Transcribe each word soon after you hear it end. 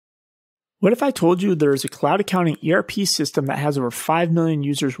What if I told you there is a cloud accounting ERP system that has over 5 million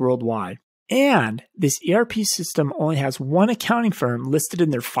users worldwide? And this ERP system only has one accounting firm listed in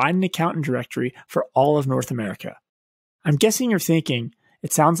their Find an Accountant directory for all of North America. I'm guessing you're thinking,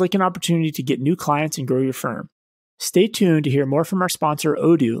 it sounds like an opportunity to get new clients and grow your firm. Stay tuned to hear more from our sponsor,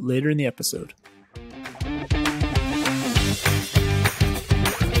 Odoo, later in the episode.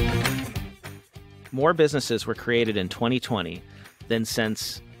 More businesses were created in 2020 than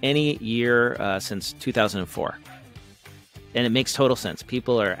since any year since 2004. And it makes total sense.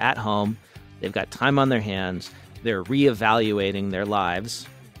 People are at home. They've got time on their hands. They're reevaluating their lives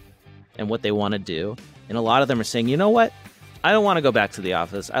and what they want to do. And a lot of them are saying, you know what? I don't want to go back to the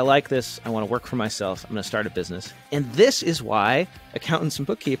office. I like this. I want to work for myself. I'm going to start a business. And this is why accountants and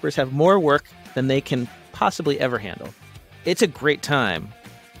bookkeepers have more work than they can possibly ever handle. It's a great time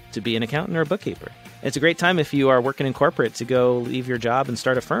to be an accountant or a bookkeeper. It's a great time if you are working in corporate to go leave your job and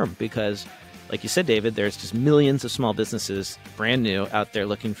start a firm because, like you said, David, there's just millions of small businesses, brand new, out there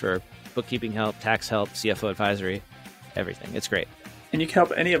looking for bookkeeping help, tax help, CFO advisory, everything. It's great. And you can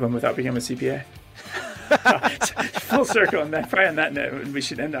help any of them without becoming a CPA. Full circle. And probably on that note, we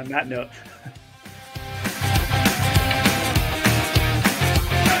should end on that note.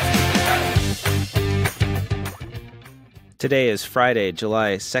 Today is Friday,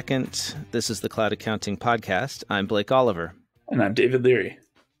 July 2nd. This is the Cloud Accounting Podcast. I'm Blake Oliver. And I'm David Leary.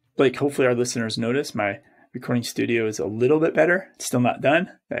 Blake, hopefully our listeners notice my recording studio is a little bit better. It's still not done.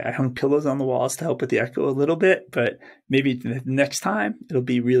 I hung pillows on the walls to help with the echo a little bit, but maybe the next time it'll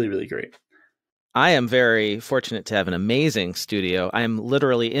be really, really great. I am very fortunate to have an amazing studio. I am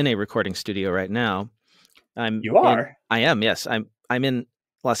literally in a recording studio right now. You are? I am, yes. I'm in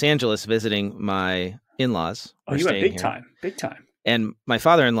Los Angeles visiting my in-laws. Oh, you went big time. Big time. And my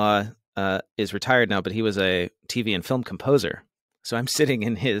father-in-law is retired now, but he was a TV and film composer. So I'm sitting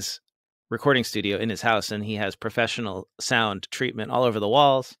in his recording studio in his house, and he has professional sound treatment all over the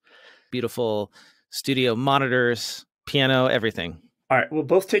walls, beautiful studio monitors, piano, everything. All right, we'll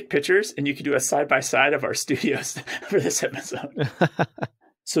both take pictures, and you can do a side-by-side of our studios for this episode.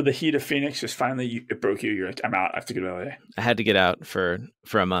 So the heat of Phoenix just finally, it broke you. You're like, I'm out. I have to go to LA. I had to get out for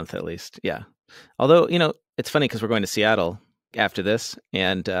a month at least. Yeah. Although, it's funny because we're going to Seattle after this.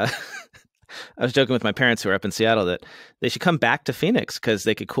 And I was joking with my parents who are up in Seattle that they should come back to Phoenix because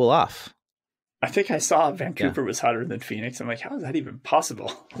they could cool off. I think I saw Vancouver was hotter than Phoenix. I'm like, how is that even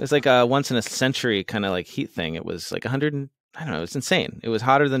possible? It was like a once in a century kind of like heat thing. It was like 100, I don't know, it's insane. It was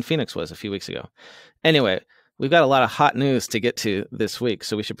hotter than Phoenix was a few weeks ago. Anyway, we've got a lot of hot news to get to this week,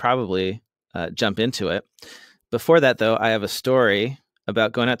 so we should probably jump into it. Before that, though, I have a story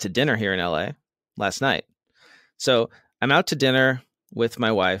about going out to dinner here in LA last night. So I'm out to dinner with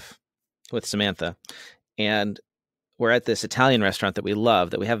my wife, with Samantha, and we're at this Italian restaurant that we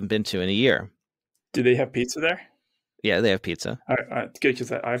love that we haven't been to in a year. Do they have pizza there? Yeah, they have pizza. All right, good,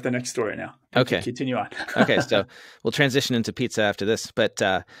 because I have the next story now. Okay. Continue on. Okay, so we'll transition into pizza after this. But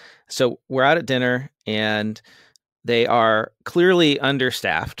so we're out at dinner, and they are clearly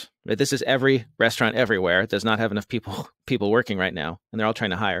understaffed. Right? This is every restaurant everywhere. It does not have enough people working right now, and they're all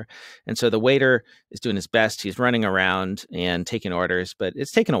trying to hire. And so the waiter is doing his best. He's running around and taking orders, but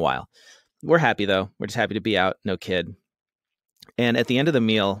it's taken a while. We're happy, though. We're just happy to be out. No kid. And at the end of the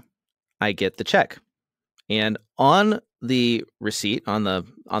meal, I get the check. And on the receipt, on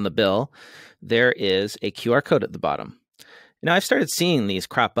the bill, there is a QR code at the bottom. Now, I've started seeing these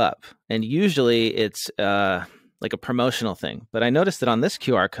crop up, and usually it's like a promotional thing. But I noticed that on this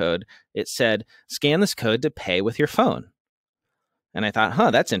QR code, it said, scan this code to pay with your phone. And I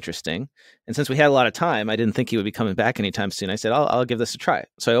thought, that's interesting. And since we had a lot of time, I didn't think he would be coming back anytime soon. I said, I'll give this a try.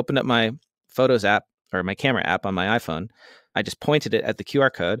 So I opened up my Photos app or my camera app on my iPhone. I just pointed it at the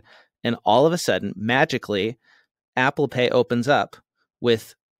QR code. And all of a sudden, magically, Apple Pay opens up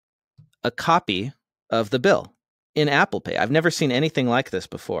with a copy of the bill in Apple Pay. I've never seen anything like this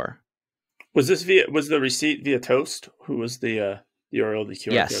before. Was the receipt via Toast? Who was the URL, the QR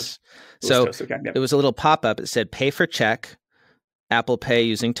code? Yes. So it was a little pop-up. It said, pay for check, Apple Pay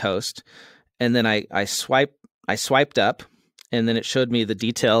using Toast. And then I swiped up, and then it showed me the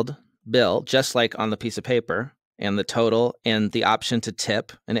detailed bill, just like on the piece of paper, and the total and the option to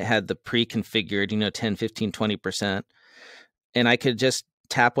tip. And it had the pre-configured, 10, 15, 20%. And I could just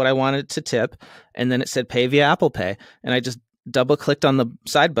tap what I wanted to tip. And then it said pay via Apple Pay. And I just double clicked on the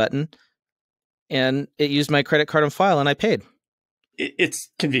side button, and it used my credit card on file, and I paid. It's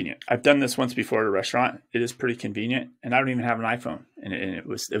convenient. I've done this once before at a restaurant. It is pretty convenient. And I don't even have an iPhone. and it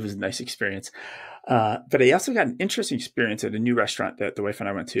was a nice experience. But I also got an interesting experience at a new restaurant that the wife and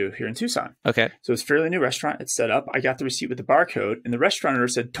I went to here in Tucson. Okay. So it's a fairly new restaurant. It's set up. I got the receipt with the barcode, and the restaurant owner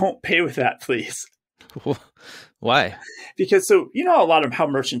said, "Don't pay with that, please." Why? Because you know a lot of how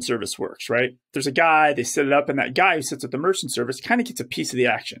merchant service works, right? There's a guy, they set it up, and that guy who sits at the merchant service kind of gets a piece of the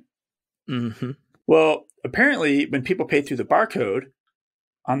action. Mm-hmm. Well, apparently, when people pay through the barcode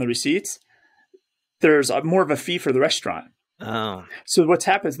on the receipts, there's more of a fee for the restaurant. Oh. So what's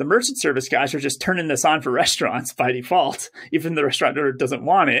happened is the merchant service guys are just turning this on for restaurants by default, even the restaurant owner doesn't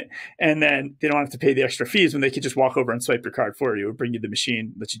want it. And then they don't have to pay the extra fees when they could just walk over and swipe your card for you or bring you the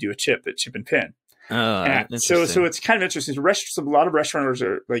machine, let you do a chip and pin. Oh, so it's kind of interesting. A lot of restaurateurs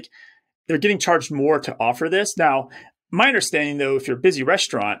are like, they're getting charged more to offer this. Now, my understanding though, if you're a busy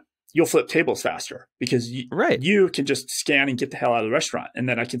restaurant, you'll flip tables faster because you can just scan and get the hell out of the restaurant. And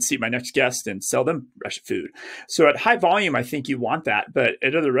then I can seat my next guest and sell them food. So at high volume, I think you want that. But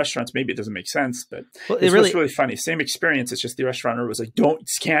at other restaurants, maybe it doesn't make sense. But it's really funny. Same experience. It's just the restaurateur was like, don't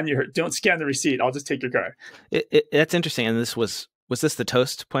scan the receipt. I'll just take your card. That's interesting. And was this the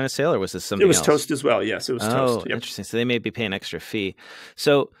Toast point of sale or was this something else? It was Toast as well. Yes, it was Toast. Yep. Interesting. So they may be paying an extra fee.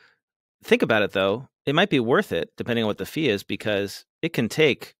 So think about it, though. It might be worth it, depending on what the fee is, because it can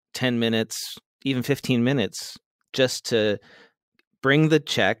take 10 minutes, even 15 minutes, just to bring the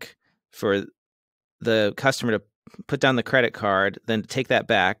check for the customer to put down the credit card, then to take that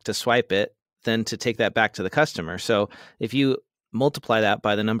back, to swipe it, then to take that back to the customer. So if you multiply that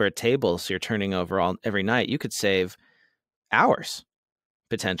by the number of tables you're turning over every night, you could save hours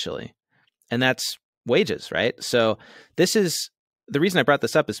potentially. And that's wages, right? So the reason I brought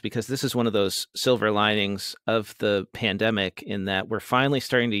this up is because this is one of those silver linings of the pandemic in that we're finally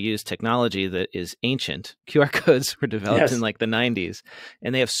starting to use technology that is ancient. QR codes were developed in like the 90s,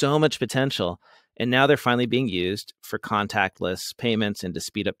 and they have so much potential. And now they're finally being used for contactless payments and to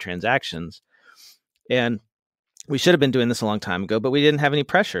speed up transactions. And we should have been doing this a long time ago, but we didn't have any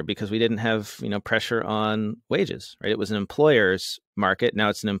pressure because we didn't have, pressure on wages, right? It was an employer's market. Now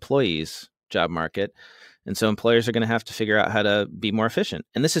it's an employee's job market. And so employers are going to have to figure out how to be more efficient.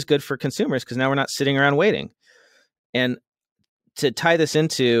 And this is good for consumers because now we're not sitting around waiting. And to tie this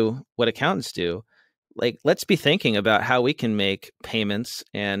into what accountants do, like, let's be thinking about how we can make payments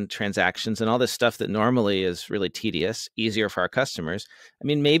and transactions and all this stuff that normally is really tedious, easier for our customers. I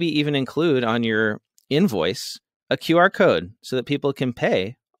mean, maybe even include on your invoice a QR code so that people can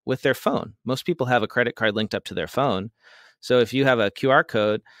pay with their phone. Most people have a credit card linked up to their phone. So if you have a QR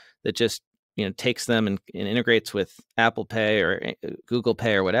code that just takes them and integrates with Apple Pay or Google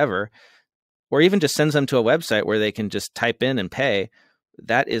Pay or whatever, or even just sends them to a website where they can just type in and pay,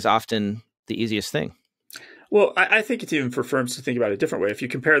 that is often the easiest thing. Well, I think it's even for firms to think about it a different way. If you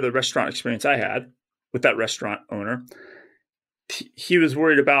compare the restaurant experience I had with that restaurant owner, he was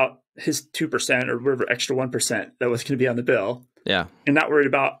worried about his 2% or whatever extra 1% that was going to be on the bill. Yeah. And not worried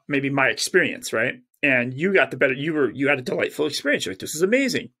about maybe my experience, right? And you got the better, you had a delightful experience. You're like, this is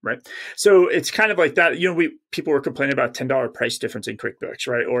amazing, right? So it's kind of like that. People were complaining about $10 price difference in QuickBooks,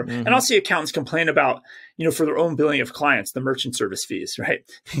 right? Or, and I'll see accountants complain about, for their own billing of clients, the merchant service fees, right?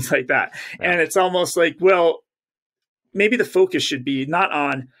 Things like that. Yeah. And it's almost like, well, maybe the focus should be not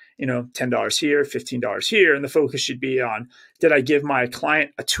on, $10 here, $15 here. And the focus should be on, did I give my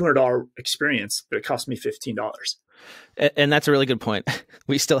client a $200 experience, but it cost me $15? And that's a really good point.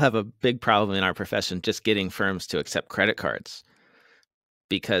 We still have a big problem in our profession just getting firms to accept credit cards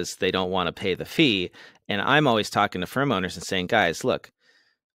because they don't want to pay the fee. And I'm always talking to firm owners and saying, guys, look,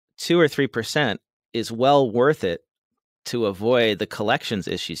 2 or 3% is well worth it to avoid the collections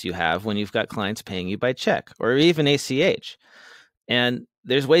issues you have when you've got clients paying you by check or even ACH. And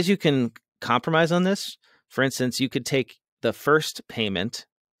there's ways you can compromise on this. For instance, you could take the first payment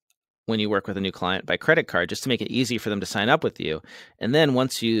when you work with a new client by credit card, just to make it easy for them to sign up with you. And then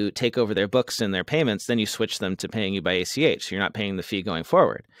once you take over their books and their payments, then you switch them to paying you by ACH. So you're not paying the fee going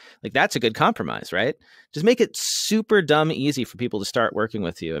forward. Like, that's a good compromise, right? Just make it super dumb easy for people to start working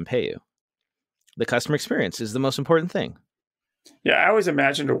with you and pay you. The customer experience is the most important thing. Yeah, I always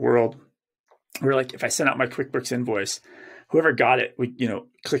imagined a world where, like, if I sent out my QuickBooks invoice, whoever got it would,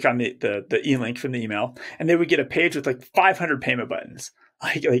 click on the e-link from the email, and they would get a page with like 500 payment buttons.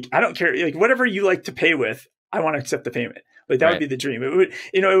 Like I don't care, like whatever you like to pay with, I want to accept the payment. Like that would be the dream. It would,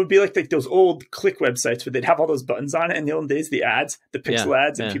 it would be like those old click websites where they'd have all those buttons on it. In the old days, the ads, the pixel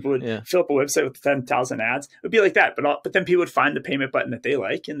ads, and people would fill up a website with 10,000 ads. It would be like that, but then people would find the payment button that they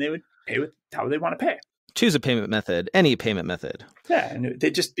like, and they would pay with how they want to pay. Choose a payment method, any payment method. Yeah, and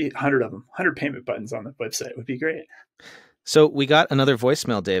they'd just be 100 of them, 100 payment buttons on the website. It would be great. So we got another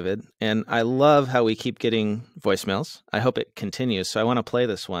voicemail, David, and I love how we keep getting voicemails. I hope it continues. So I want to play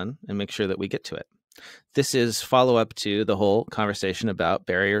this one and make sure that we get to it. This is follow-up to the whole conversation about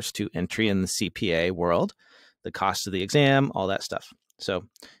barriers to entry in the CPA world, the cost of the exam, all that stuff. So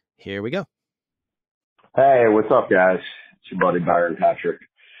here we go. Hey, what's up, guys? It's your buddy Byron Patrick.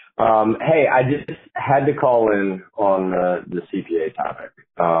 Hey, I just had to call in on the CPA topic.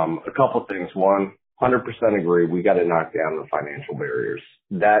 A couple things. One, 100% agree. We got to knock down the financial barriers.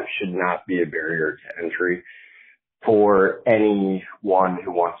 That should not be a barrier to entry for anyone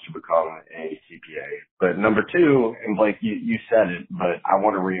who wants to become a CPA. But number two, and Blake, you said it, but I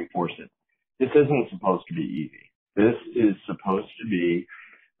want to reinforce it. This isn't supposed to be easy. This is supposed to be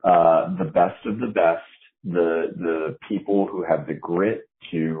the best of the best, the people who have the grit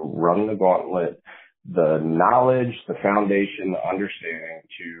to run the gauntlet, the knowledge, the foundation, the understanding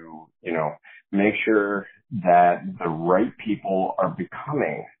to, make sure that the right people are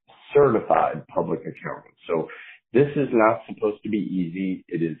becoming certified public accountants. So this is not supposed to be easy.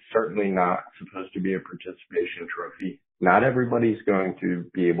 It is certainly not supposed to be a participation trophy. Not everybody's going to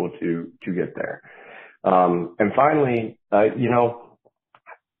be able to get there. And finally,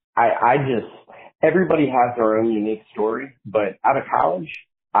 everybody has their own unique story, but out of college,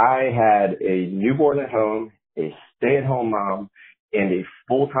 I had a newborn at home, a stay-at-home mom, and a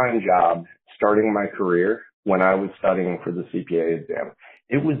full-time job starting my career when I was studying for the CPA exam.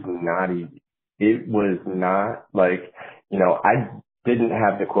 It was not easy. It was not like, I didn't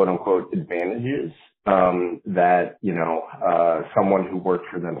have the quote-unquote advantages that, someone who worked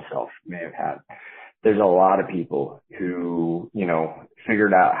for themselves may have had. There's a lot of people who,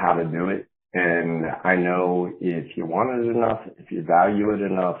 figured out how to do it. And I know if you want it enough, if you value it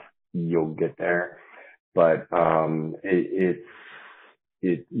enough, you'll get there. But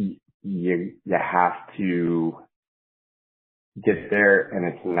you have to get there, and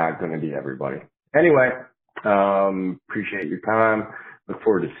it's not going to be everybody. Anyway, appreciate your time. Look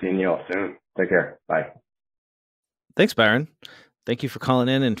forward to seeing you all soon. Take care. Bye. Thanks, Byron. Thank you for calling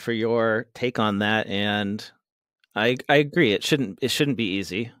in and for your take on that. And I agree. It shouldn't be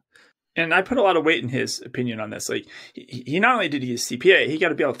easy. And I put a lot of weight in his opinion on this. Like, he not only did he get CPA, he got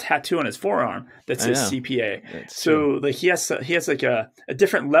to be able to tattoo on his forearm that says CPA. That's so true. Like he has like a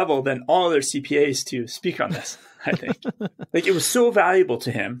different level than all other CPAs to speak on this. I think like it was so valuable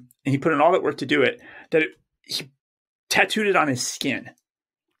to him, and he put in all that work to do it that he tattooed it on his skin.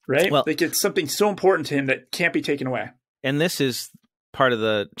 Right? Well, like it's something so important to him that can't be taken away. And this is part of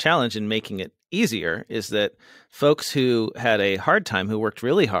the challenge in making it easier, is that folks who had a hard time, who worked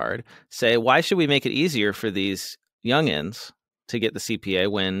really hard, say, why should we make it easier for these youngins to get the CPA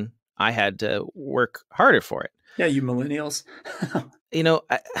when I had to work harder for it? Yeah, you millennials. I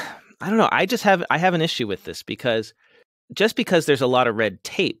don't know. I have an issue with this because just because there's a lot of red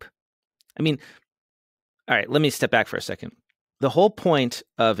tape. I mean, all right, let me step back for a second. The whole point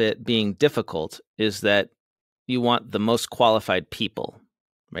of it being difficult is that you want the most qualified people,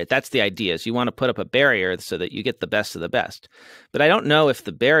 right? That's the idea, is you want to put up a barrier so that you get the best of the best. But I don't know if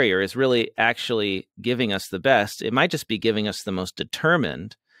the barrier is really actually giving us the best. It might just be giving us the most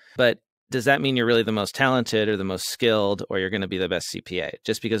determined. But does that mean you're really the most talented or the most skilled, or you're going to be the best CPA?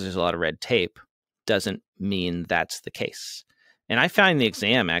 Just because there's a lot of red tape doesn't mean that's the case. And I find the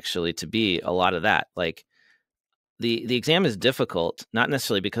exam actually to be a lot of that. Like, the exam is difficult, not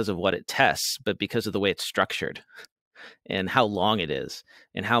necessarily because of what it tests, but because of the way it's structured and how long it is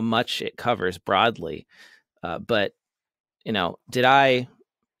and how much it covers broadly. But, did I,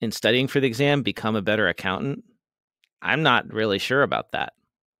 in studying for the exam, become a better accountant? I'm not really sure about that.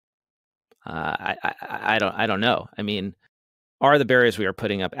 I don't know. I mean, are the barriers we are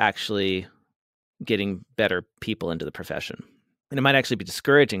putting up actually getting better people into the profession? And it might actually be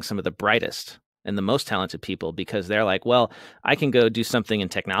discouraging some of the brightest and the most talented people, because they're like, well, I can go do something in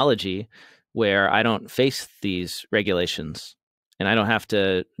technology where I don't face these regulations and I don't have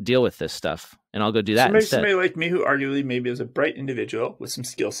to deal with this stuff, and I'll go do that instead. Somebody like me who arguably maybe is a bright individual with some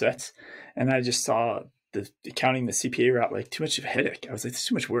skill sets, and I just saw the accounting, the CPA route, like too much of a headache. I was like, it's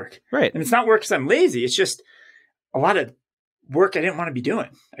too much work. Right. And it's not work because I'm lazy. It's just a lot of work I didn't want to be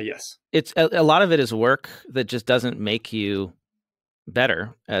doing, I guess. It's a lot of it is work that just doesn't make you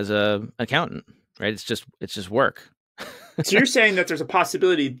better as a accountant, right? It's just work. So you're saying that there's a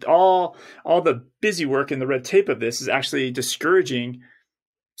possibility all the busy work and the red tape of this is actually discouraging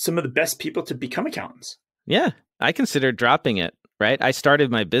some of the best people to become accountants. Yeah, I considered dropping it, right? I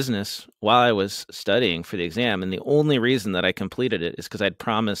started my business while I was studying for the exam, and the only reason that I completed it is because I'd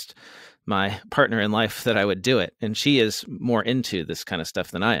promised my partner in life that I would do it. And she is more into this kind of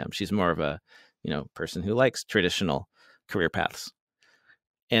stuff than I am. She's more of a, person who likes traditional career paths.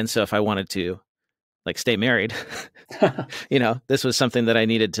 And so if I wanted to like stay married, this was something that I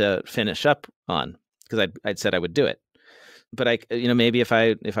needed to finish up on because I'd said I would do it. But maybe if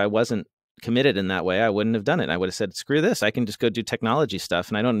I wasn't committed in that way, I wouldn't have done it. I would have said, screw this. I can just go do technology stuff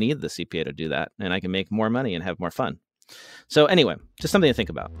and I don't need the CPA to do that. And I can make more money and have more fun. So anyway, just something to think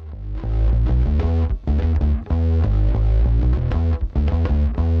about.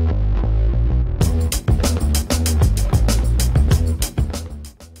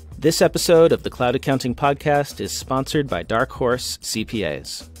 This episode of the Cloud Accounting Podcast is sponsored by Dark Horse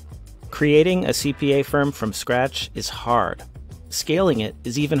CPAs. Creating a CPA firm from scratch is hard. Scaling it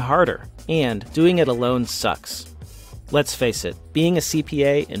is even harder, and doing it alone sucks. Let's face it, being a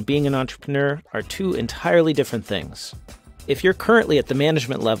CPA and being an entrepreneur are two entirely different things. If you're currently at the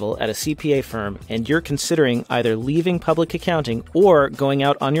management level at a CPA firm and you're considering either leaving public accounting or going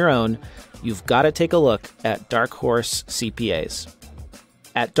out on your own, you've got to take a look at Dark Horse CPAs.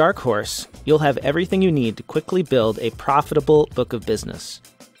 At Dark Horse, you'll have everything you need to quickly build a profitable book of business.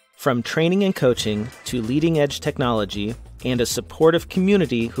 From training and coaching to leading-edge technology and a supportive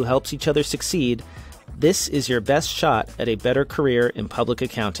community who helps each other succeed, this is your best shot at a better career in public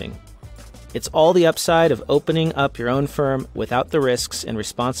accounting. It's all the upside of opening up your own firm without the risks and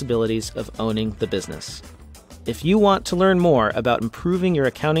responsibilities of owning the business. If you want to learn more about improving your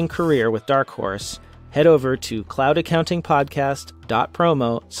accounting career with Dark Horse, head over to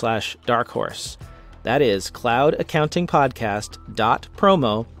cloudaccountingpodcast.promo/darkhorse. That is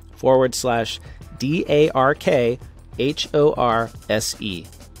cloudaccountingpodcast.promo/DARKHORSE.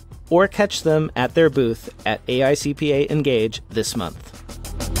 Or catch them at their booth at AICPA Engage this month.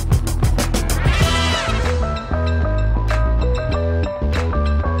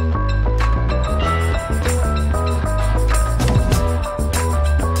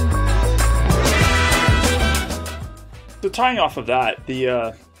 So tying off of that,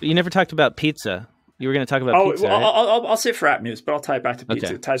 you never talked about pizza. You were going to talk about pizza. Well, right? I'll say for app news, but I'll tie it back to pizza.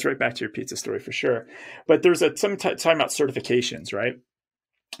 Okay. It ties right back to your pizza story for sure. But there's talking about certifications, right?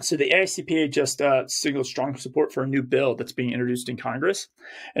 So the AICPA just signaled strong support for a new bill that's being introduced in Congress.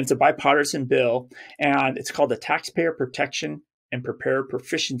 And it's a bipartisan bill, and it's called the Taxpayer Protection and Preparer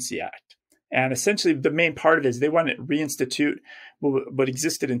Proficiency Act. And essentially, the main part of it is they want to reinstitute what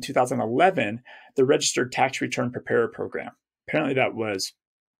existed in 2011, the Registered Tax Return Preparer Program. Apparently, that was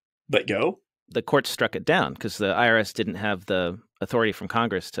let go. The court struck it down because the IRS didn't have the authority from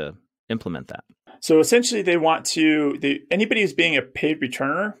Congress to implement that. So essentially, they want to anybody who's being a paid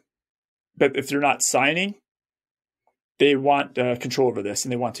returner, but if they're not signing, they want control over this,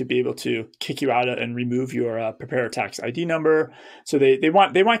 and they want to be able to kick you out and remove your preparer tax ID number. So they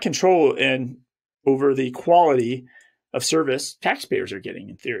want control over the quality of service taxpayers are getting,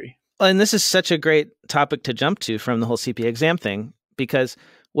 in theory. And this is such a great topic to jump to from the whole CPA exam thing, because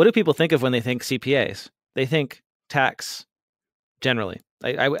what do people think of when they think CPAs? They think tax generally.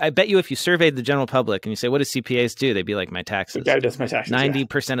 I bet you if you surveyed the general public and you say, what do CPAs do? They'd be like, my taxes. The guy does my taxes.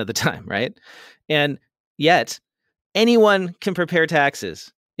 90% of the time, right? And yet, anyone can prepare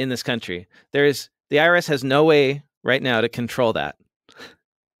taxes in this country. The IRS has no way right now to control that.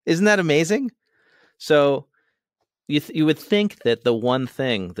 Isn't that amazing? So you would think that the one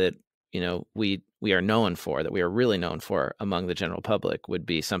thing that we are known for, that we are really known for among the general public, would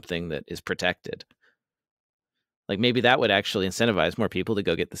be something that is protected. Like maybe that would actually incentivize more people to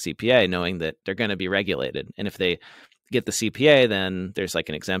go get the CPA, knowing that they're going to be regulated. And if they get the CPA, then there's like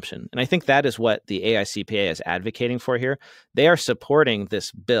an exemption. And I think that is what the AICPA is advocating for here. They are supporting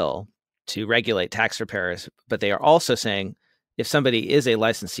this bill to regulate tax preparers, but they are also saying if somebody is a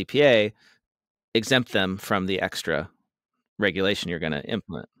licensed CPA, exempt them from the extra regulation you're going to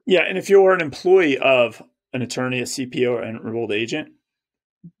implement. Yeah, and if you're an employee of an attorney, a CPA, or an enrolled agent,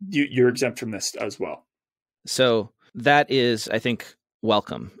 you're exempt from this as well. So that is, I think,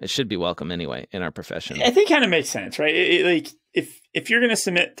 welcome. It should be welcome anyway in our profession. I think it kind of makes sense, right? Like if you're going to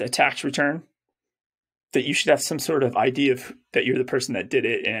submit a tax return, that you should have some sort of ID of that you're the person that did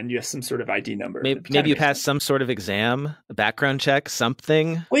it, and you have some sort of ID number. Maybe you pass some sort of exam, a background check,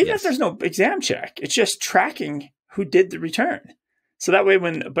 something. Well, even if there's no exam check, it's just tracking who did the return. So that way,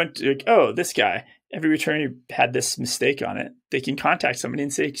 when a bunch like, oh, this guy, every return had this mistake on it, they can contact somebody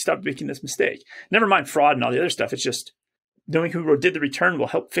and say, stop making this mistake. Never mind fraud and all the other stuff. It's just knowing who did the return will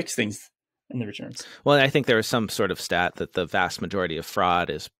help fix things in the returns. Well, I think there was some sort of stat that the vast majority of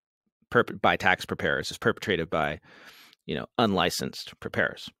fraud is by tax preparers is perpetrated by, unlicensed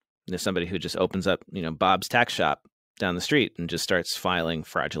preparers. There's somebody who just opens up, Bob's tax shop down the street and just starts filing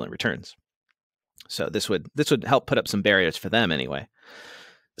fraudulent returns. So this would help put up some barriers for them anyway.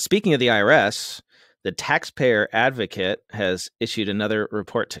 Speaking of the IRS, The Taxpayer Advocate has issued another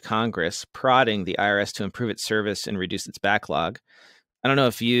report to Congress prodding the IRS to improve its service and reduce its backlog. I don't know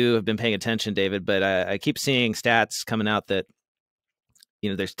if you have been paying attention, David, but I keep seeing stats coming out that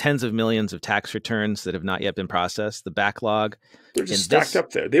there's tens of millions of tax returns that have not yet been processed. The backlog. They're just stacked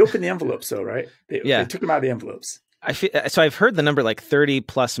up there. They opened the envelopes though, right? They took them out of the envelopes. So I've heard the number like 30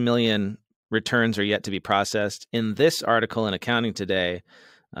 plus million returns are yet to be processed. In this article in Accounting Today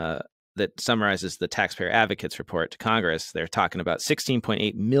that summarizes the Taxpayer Advocate's report to Congress, they're talking about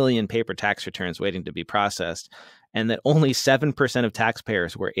 16.8 million paper tax returns waiting to be processed, and that only 7% of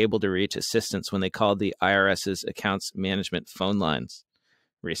taxpayers were able to reach assistance when they called the IRS's accounts management phone lines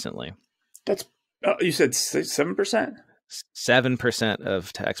recently. That's you said 7%? 7%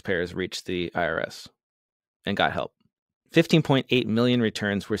 of taxpayers reached the IRS and got help. 15.8 million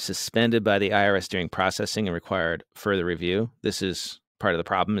returns were suspended by the IRS during processing and required further review. This is part of the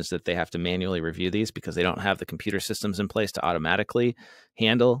problem, is that they have to manually review these because they don't have the computer systems in place to automatically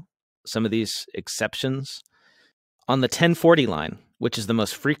handle some of these exceptions. On the 1040 line, which is the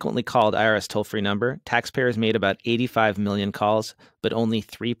most frequently called IRS toll-free number, taxpayers made about 85 million calls, but only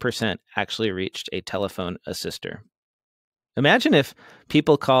 3% actually reached a telephone assister. Imagine if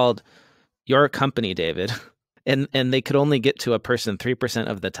people called your company, David, and they could only get to a person 3%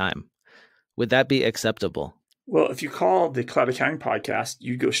 of the time. Would that be acceptable? Well, if you call the Cloud Accounting Podcast,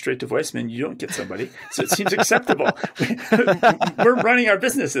 you go straight to voicemail and you don't get somebody. So it seems acceptable. We're running our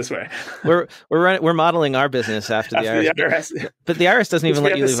business this way. We're modeling our business after the IRS. But the IRS doesn't even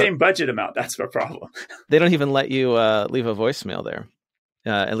let you leave the same budget amount. That's our problem. They don't even let you leave a voicemail there.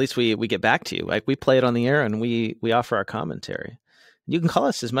 At least we get back to you. Like, we play it on the air and we offer our commentary. You can call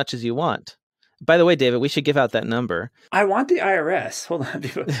us as much as you want. By the way, David, we should give out that number. I want the IRS. Hold on.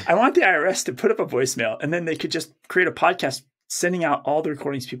 I want the IRS to put up a voicemail, and then they could just create a podcast sending out all the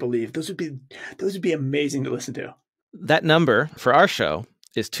recordings people leave. Those would be amazing to listen to. That number for our show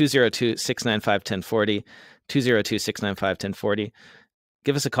is 202-695-1040, 202-695-1040.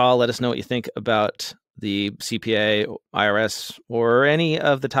 Give us a call. Let us know what you think about the CPA, IRS, or any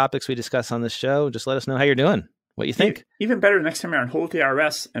of the topics we discuss on this show. Just let us know how you're doing. What you think? Even better, next time you're on hold with the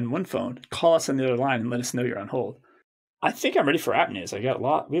IRS and one phone, call us on the other line and let us know you're on hold. I think I'm ready for app news. We have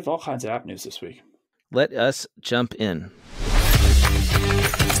all kinds of app news this week. Let us jump in.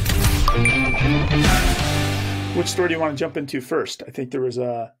 Which story do you want to jump into first? I think there was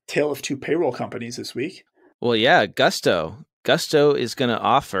a tale of two payroll companies this week. Well, yeah, Gusto. Gusto is going to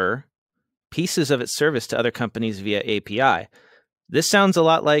offer pieces of its service to other companies via API. This sounds a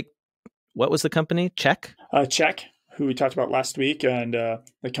lot like, what was the company? Check? Check, who we talked about last week, and the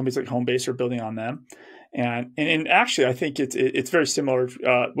companies like Homebase are building on them. And actually, I think it's very similar.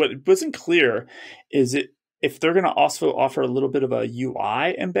 What wasn't clear is if they're going to also offer a little bit of a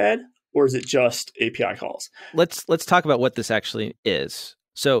UI embed, or is it just API calls? Let's talk about what this actually is.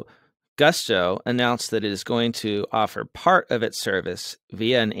 So Gusto announced that it is going to offer part of its service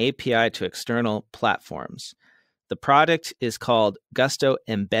via an API to external platforms. The product is called Gusto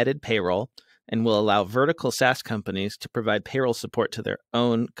Embedded Payroll and will allow vertical SaaS companies to provide payroll support to their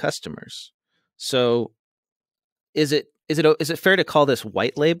own customers. So is it fair to call this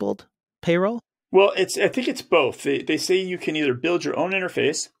white labeled payroll? Well, I think it's both. They say you can either build your own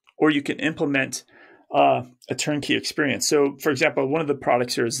interface or you can implement a turnkey experience. So, for example, one of the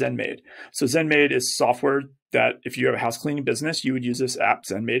products here is ZenMaid. So ZenMaid is software that if you have a house cleaning business, you would use this app,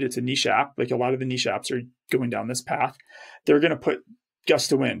 ZenMaid. It's a niche app. Like a lot of the niche apps are going down this path. They're going to put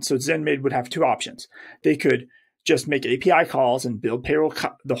Gusto in. So ZenMaid would have two options. They could just make API calls and build payroll,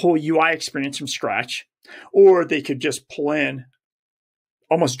 the whole UI experience from scratch, or they could just pull in,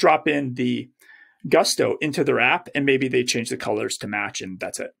 almost drop in the Gusto into their app, and maybe they change the colors to match, and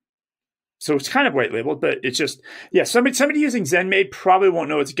that's it. So it's kind of white labeled, but it's just, yeah, somebody using ZenMaid probably won't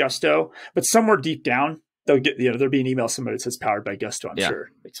know it's Gusto, but somewhere deep down, they'll get, there'll be an email somebody that says powered by Gusto, I'm sure.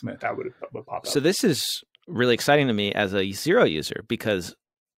 Like something like that would pop up. So this is really exciting to me as a Xero user, because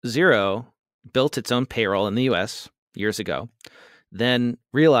Xero built its own payroll in the US years ago, then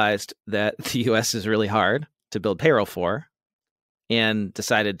realized that the US is really hard to build payroll for, and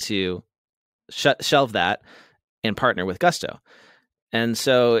decided to shelve that and partner with Gusto. And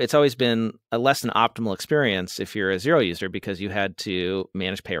so it's always been a less than optimal experience if you're a Xero user, because you had to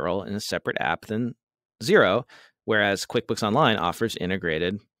manage payroll in a separate app than Xero, whereas QuickBooks Online offers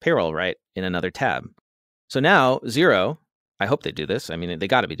integrated payroll right in another tab. So now Xero, I hope they do this. I mean, they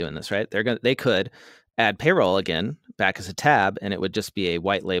got to be doing this, right? They could add payroll again back as a tab, and it would just be a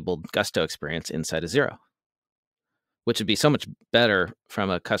white labeled Gusto experience inside of Xero, which would be so much better from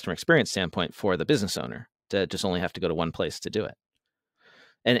a customer experience standpoint for the business owner to just only have to go to one place to do it.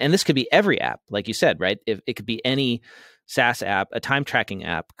 And this could be every app, like you said, right? If it could be any SaaS app, a time tracking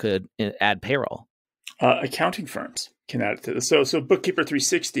app could add payroll. Accounting firms can add it to this. So Bookkeeper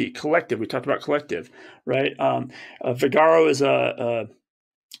 360, Collective. We talked about Collective, right? Vigaro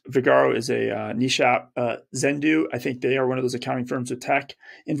is a niche app. Zendu, I think they are one of those accounting firms with tech.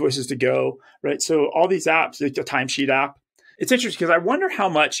 Invoices to Go, right? So all these apps, like the timesheet app. It's interesting because I wonder how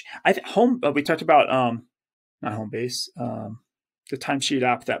much we talked about not Homebase, the timesheet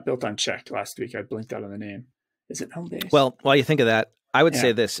app that built on Check last week. I blinked out on the name. Is it Homebase? Well, while you think of that, I would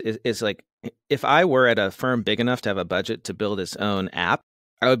say this is like, if I were at a firm big enough to have a budget to build its own app,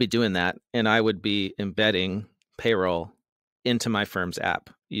 I would be doing that, and I would be embedding payroll into my firm's app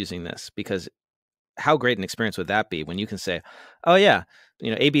using this, because how great an experience would that be when you can say, oh yeah,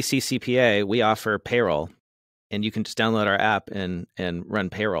 ABC CPA, we offer payroll, and you can just download our app and run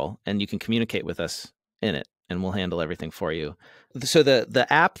payroll, and you can communicate with us in it, and we'll handle everything for you. So the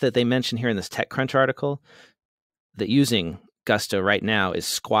app that they mention here in this TechCrunch article that using Gusto right now is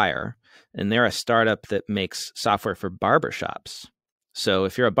Squire, and they're a startup that makes software for barbershops. So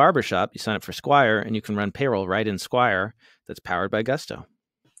if you're a barbershop, you sign up for Squire, and you can run payroll right in Squire that's powered by Gusto.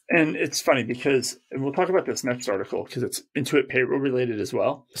 And it's funny because, and we'll talk about this next article because it's Intuit payroll related as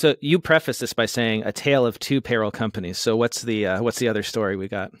well. So you preface this by saying a tale of two payroll companies. So what's the other story we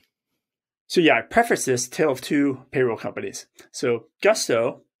got? So I preface this tale of two payroll companies. So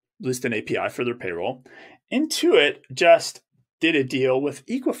Gusto released an API for their payroll. Intuit just did a deal with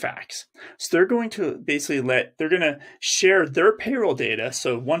Equifax. So they're going to basically they're going to share their payroll data.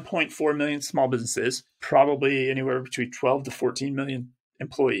 So 1.4 million small businesses, probably anywhere between 12 to 14 million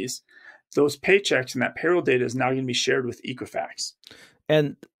employees. Those paychecks and that payroll data is now going to be shared with Equifax.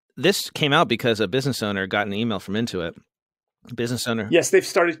 And this came out because a business owner got an email from Intuit. Business owner. Yes, they've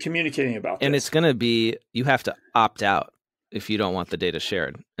started communicating about this. And it's going to be, you have to opt out if you don't want the data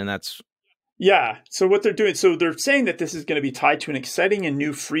shared. And that's... Yeah. So what they're doing, so they're saying that this is going to be tied to an exciting and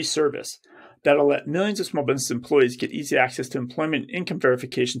new free service that'll let millions of small business employees get easy access to employment income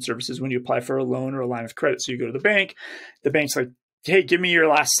verification services when you apply for a loan or a line of credit. So you go to the bank's like, hey, give me your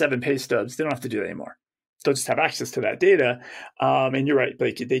last 7 pay stubs. They don't have to do that anymore. They'll just have access to that data. And you're right,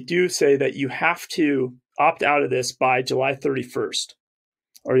 Blake, they do say that you have to opt out of this by July 31st,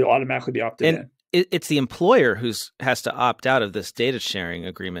 or you'll automatically be opted in. It's the employer who has to opt out of this data sharing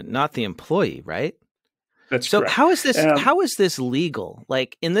agreement, not the employee, right? That's so correct. How is this legal?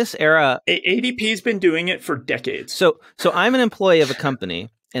 Like in this era, ADP's been doing it for decades. So I'm an employee of a company,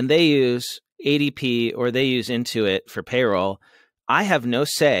 and they use ADP or they use Intuit for payroll. I have no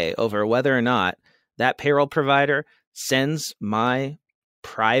say over whether or not that payroll provider sends my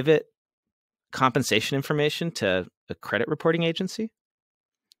private compensation information to a credit reporting agency.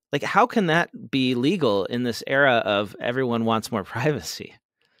 Like, how can that be legal in this era of everyone wants more privacy?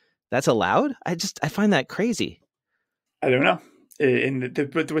 That's allowed? I find that crazy. I don't know.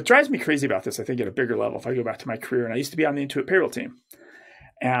 But what drives me crazy about this, I think at a bigger level, if I go back to my career, and I used to be on the Intuit payroll team.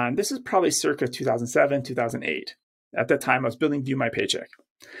 And this is probably circa 2007, 2008. At that time, I was building View My Paycheck.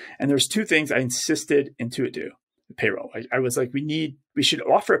 And there's two things I insisted Intuit do. Payroll. I was like, we should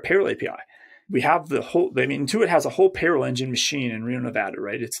offer a payroll API. We have Intuit has a whole payroll engine machine in Reno, Nevada,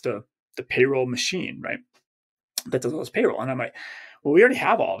 right? It's the payroll machine, right? That does all this payroll. And I'm like, well, we already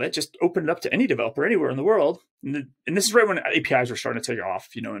have all of it. Just open it up to any developer anywhere in the world. And this is right when APIs were starting to take off,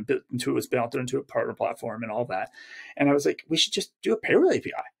 and Intuit was built into a partner platform and all that. And I was like, we should just do a payroll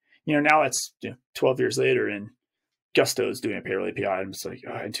API. Now it's 12 years later and Gusto is doing a payroll API. I'm just like,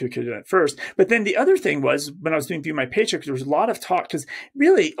 Intuit could do that first. But then the other thing was when I was doing View My Paycheck, there was a lot of talk because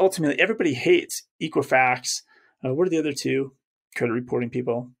really, ultimately, everybody hates Equifax. What are the other two? Credit reporting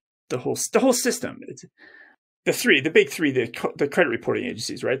people. The whole system. It's the big three, the credit reporting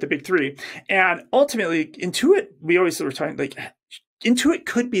agencies, right? The big three. And ultimately, Intuit, we always were talking like Intuit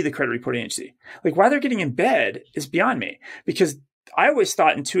could be the credit reporting agency. Like why they're getting in bed is beyond me, because I always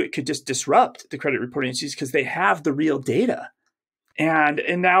thought Intuit could just disrupt the credit reporting agencies because they have the real data. And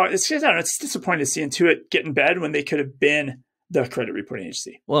now it's just, I don't know, it's disappointing to see Intuit get in bed when they could have been the credit reporting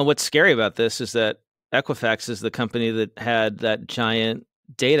agency. Well, what's scary about this is that Equifax is the company that had that giant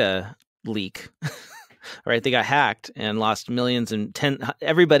data leak, right? They got hacked and lost millions and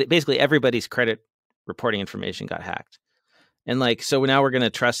basically everybody's credit reporting information got hacked. And so now we're going to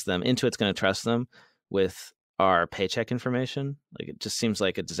trust them. Intuit's going to trust them with our paycheck information. Like it just seems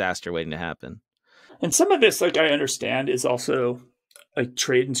like a disaster waiting to happen. And some of this, like I understand, is also like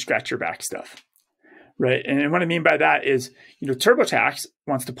trade and scratch your back stuff, right? And what I mean by that is, TurboTax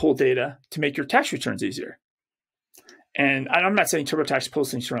wants to pull data to make your tax returns easier. And I'm not saying TurboTax pulls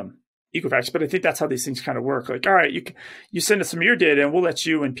things from Equifax, but I think that's how these things kind of work. Like, all right, you send us some of your data and we'll let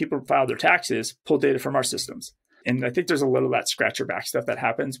you, when people file their taxes, pull data from our systems. And I think there's a little of that scratch your back stuff that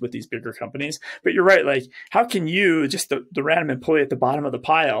happens with these bigger companies. But you're right. Like, how can you, just the random employee at the bottom of the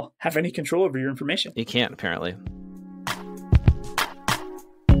pile, have any control over your information? You can't, apparently.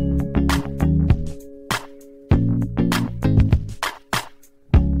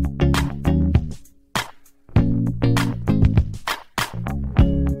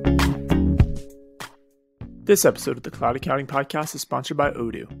 This episode of the Cloud Accounting Podcast is sponsored by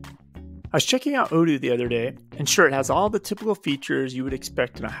Odoo. I was checking out Odoo the other day, and sure, it has all the typical features you would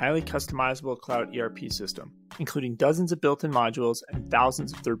expect in a highly customizable cloud ERP system, including dozens of built-in modules and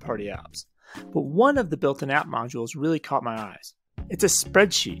thousands of third-party apps. But one of the built-in app modules really caught my eyes. It's a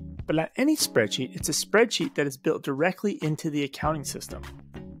spreadsheet, but not any spreadsheet. It's a spreadsheet that is built directly into the accounting system.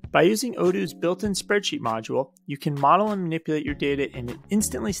 By using Odoo's built-in spreadsheet module, you can model and manipulate your data, and it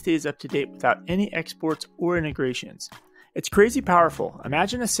instantly stays up to date without any exports or integrations. It's crazy powerful.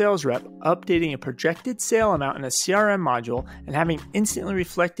 Imagine a sales rep updating a projected sale amount in a CRM module and having instantly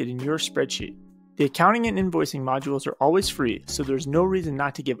reflected in your spreadsheet. The accounting and invoicing modules are always free, so there's no reason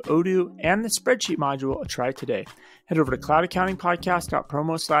not to give Odoo and the spreadsheet module a try today. Head over to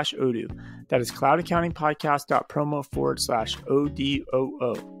cloudaccountingpodcast.promo/Odoo. That is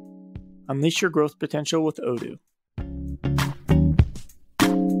cloudaccountingpodcast.promo/ODOO. Unleash your growth potential with Odoo.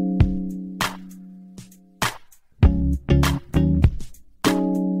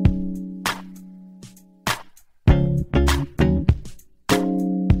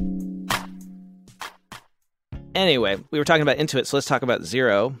 Anyway, we were talking about Intuit, so let's talk about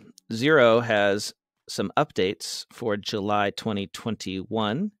Xero. Xero has some updates for July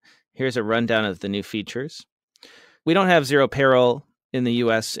 2021. Here's a rundown of the new features. We don't have Xero Payroll in the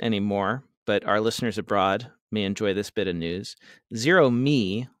US anymore, but our listeners abroad may enjoy this bit of news. Xero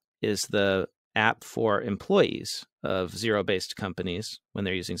Me is the app for employees of Xero-based companies when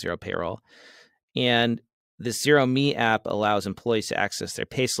they're using Xero Payroll. And this Xero Me app allows employees to access their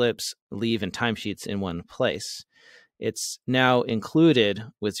payslips, leave, and timesheets in one place. It's now included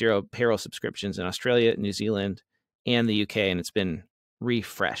with Xero Payroll subscriptions in Australia, New Zealand, and the UK, and it's been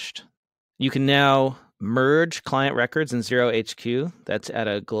refreshed. You can now merge client records in Xero HQ. That's at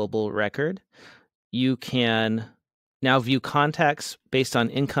a global record. You can now view contacts based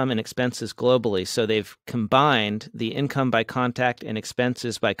on income and expenses globally. So they've combined the income by contact and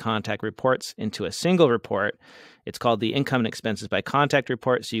expenses by contact reports into a single report. It's called the income and expenses by contact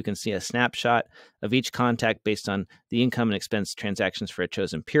report. So you can see a snapshot of each contact based on the income and expense transactions for a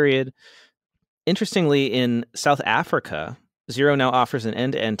chosen period. Interestingly, in South Africa, Xero now offers an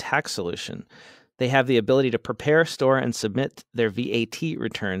end-to-end tax solution. They have the ability to prepare, store, and submit their VAT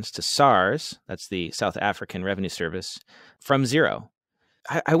returns to SARS, that's the South African Revenue Service, from Xero.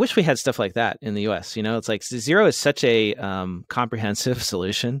 I wish we had stuff like that in the US. You know, it's like Xero is such a comprehensive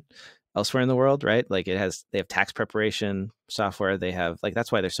solution elsewhere in the world, right? Like they have tax preparation software. They have, like,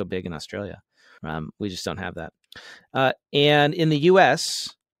 that's why they're so big in Australia. We just don't have that. And in the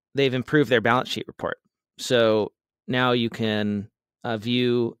US, they've improved their balance sheet report. So now you can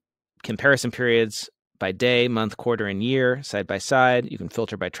view comparison periods by day, month, quarter, and year, side by side. You can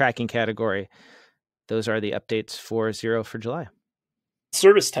filter by tracking category. Those are the updates for Xero for July.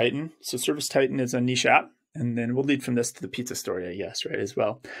 ServiceTitan. So ServiceTitan is a niche app. And then we'll lead from this to the pizza story, I guess, right, as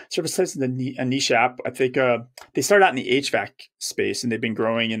well. ServiceTitan is a niche app. I think they started out in the HVAC space, and they've been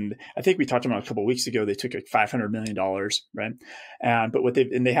growing. And I think we talked about a couple of weeks ago, they took like $500 million, right? But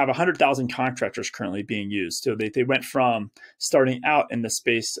they have 100,000 contractors currently being used. So they went from starting out in the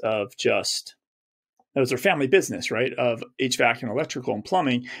space of just, that was their family business, right, of HVAC and electrical and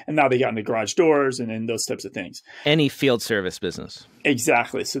plumbing. And now they got into garage doors and those types of things. Any field service business.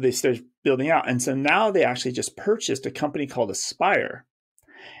 Exactly. So they started building out. And so now they actually just purchased a company called Aspire.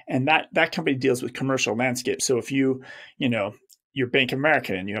 And that company deals with commercial landscape. So if you're Bank of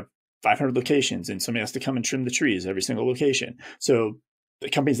America and you have 500 locations and somebody has to come and trim the trees every single location. So the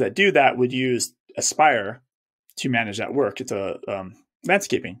companies that do that would use Aspire to manage that work. It's a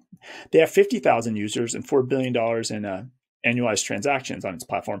landscaping. They have 50,000 users and $4 billion in annualized transactions on its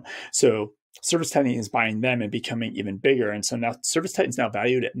platform. So ServiceTitan is buying them and becoming even bigger. And so now ServiceTitan is now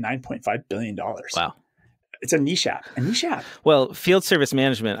valued at $9.5 billion. Wow. It's a niche app. Well, field service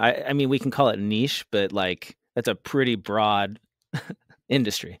management, I mean, we can call it niche, but like that's a pretty broad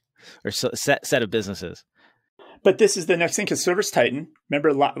industry or set of businesses. But this is the next thing, because ServiceTitan,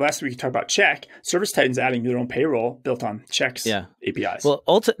 remember last week we talked about Check, ServiceTitan's adding their own payroll built on Check's APIs. Well,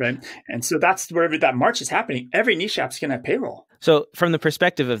 right? And so that's wherever that march is happening. Every niche app's going to have payroll. So from the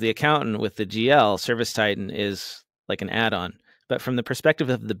perspective of the accountant with the GL, ServiceTitan is like an add-on. But from the perspective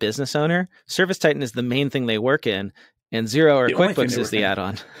of the business owner, ServiceTitan is the main thing they work in, and Xero or QuickBooks is the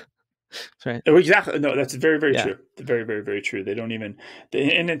add-on. That's right. Oh, exactly. No, that's very, very true. Very, very, very true. They don't even,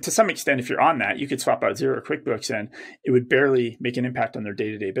 and to some extent, if you're on that, you could swap out Xero or QuickBooks and it would barely make an impact on their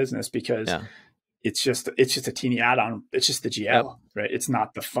day-to-day business because it's just a teeny add-on. It's just the GL, right? It's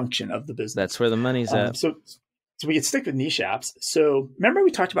not the function of the business. That's where the money's at. So we could stick with niche apps. So remember we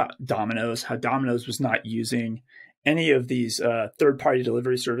talked about Domino's, how Domino's was not using any of these third-party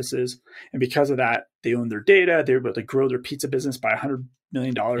delivery services. And because of that, they own their data. They were able to grow their pizza business by $100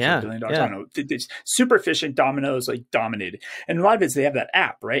 million or $1 billion. I don't know. It's super efficient. Domino's like dominated. And a lot of it is they have that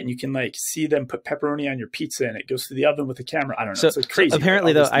app, right? And you can like see them put pepperoni on your pizza and it goes through the oven with a camera. I don't know. So, it's like crazy. So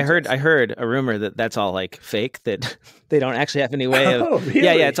apparently though, I heard a rumor that that's all like fake, that they don't actually have any way of, really?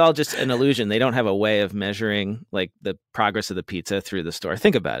 Yeah, it's all just an illusion. They don't have a way of measuring like the progress of the pizza through the store.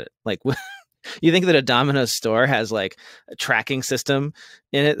 Think about it. Like you think that a Domino's store has like a tracking system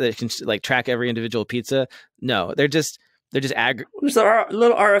in it that can like track every individual pizza? No, they're just there's a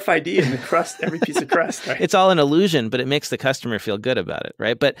little RFID in the crust, every piece of crust. Right? It's all an illusion, but it makes the customer feel good about it,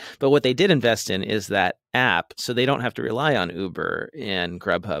 right? But what they did invest in is that app, so they don't have to rely on Uber and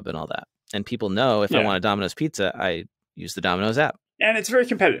Grubhub and all that. And people know if I want a Domino's pizza, I use the Domino's app. And it's very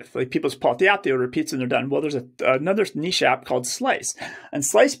competitive. Like people just pull out the app, they order pizza, and they're done. Well, there's another niche app called Slice, and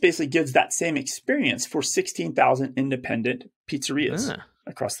Slice basically gives that same experience for 16,000 independent pizzerias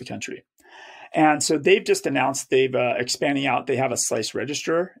across the country. And so they've just announced they've expanding out. They have a Slice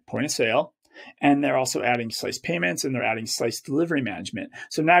register, point of sale, and they're also adding Slice payments, and they're adding Slice delivery management.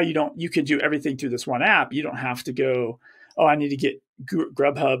 So now you can do everything through this one app. You don't have to go, oh, I need to get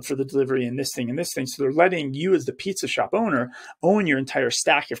Grubhub for the delivery and this thing and this thing. So they're letting you as the pizza shop owner own your entire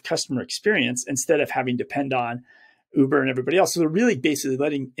stack of customer experience instead of having to depend on Uber and everybody else. So they're really basically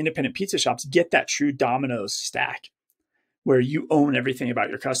letting independent pizza shops get that true Domino's stack where you own everything about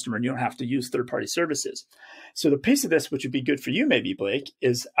your customer and you don't have to use third-party services. So the piece of this, which would be good for you maybe, Blake,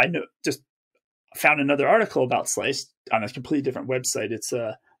 is I know just found another article about Slice on a completely different website. It's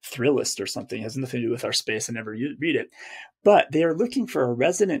a Thrillist or something. It has nothing to do with our space. I never read it. But they are looking for a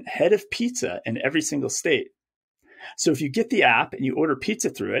resident head of pizza in every single state. So if you get the app and you order pizza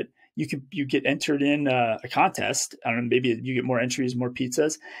through it, you get entered in a contest. I don't know, maybe you get more entries, more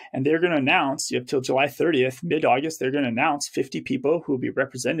pizzas. And they're going to announce, you have till July 30th, mid-August, they're going to announce 50 people who will be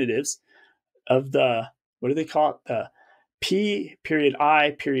representatives of the, what do they call it? The P.I.E.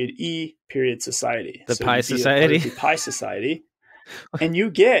 Society. The Pie Society? The Pie Society. And you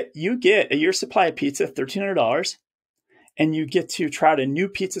get a year's supply of pizza, $1,300, and you get to try out a new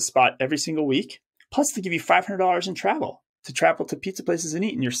pizza spot every single week. Plus, they give you $500 in travel to pizza places and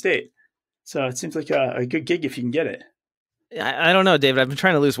eat in your state. So it seems like a good gig if you can get it. I don't know, David. I've been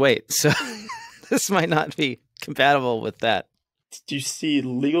trying to lose weight, so this might not be compatible with that. Did you see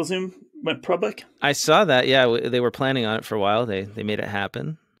LegalZoom went public? I saw that. Yeah, they were planning on it for a while. They made it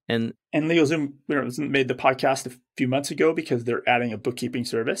happen. And LegalZoom made the podcast a few months ago because they're adding a bookkeeping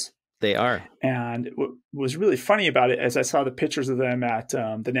service. They are. And what was really funny about it is I saw the pictures of them at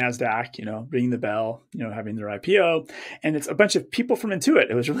the NASDAQ, ringing the bell, having their IPO. And it's a bunch of people from Intuit.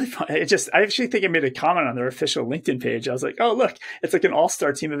 It was really fun. I actually think I made a comment on their official LinkedIn page. I was like, oh, look, it's like an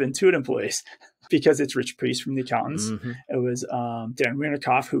all-star team of Intuit employees because it's Rich Priest from the accountants. Mm-hmm. It was Dan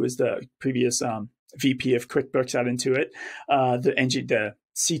Wiernikov, who was the previous VP of QuickBooks at Intuit. The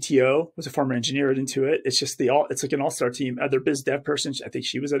CTO was a former engineer at Intuit. It's just it's like an all-star team. Their biz dev person, I think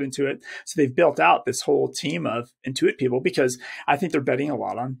she was at Intuit. So they've built out this whole team of Intuit people because I think they're betting a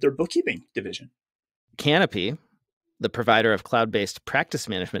lot on their bookkeeping division. Canopy, the provider of cloud-based practice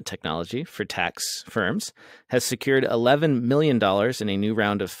management technology for tax firms, has secured $11 million in a new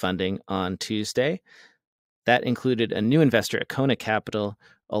round of funding on Tuesday. That included a new investor at Kona Capital,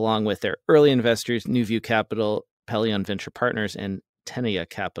 along with their early investors, New View Capital, Pelion Venture Partners, and Tenaya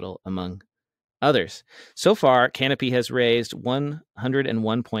Capital, among others. So far, Canopy has raised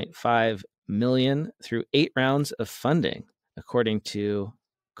 $101.5 million through 8 rounds of funding, according to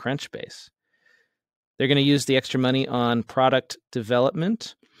Crunchbase. They're going to use the extra money on product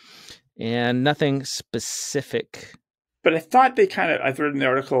development and nothing specific. But I thought I've read in the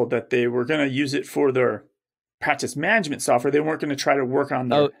article that they were going to use it for their practice management software. They weren't going to try to work on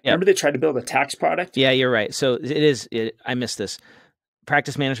their, remember they tried to build a tax product? Yeah, you're right. So I missed this.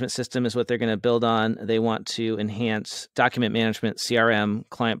 Practice management system is what they're going to build on. They want to enhance document management, CRM,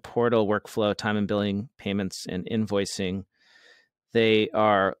 client portal, workflow, time and billing, payments, and invoicing. They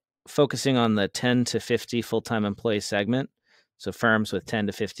are focusing on the 10 to 50 full-time employee segment. So firms with 10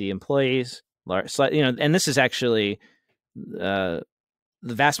 to 50 employees, and this is actually the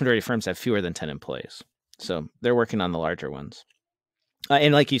vast majority of firms have fewer than 10 employees. So they're working on the larger ones.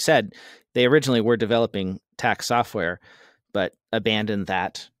 And like you said, they originally were developing tax software, but abandoned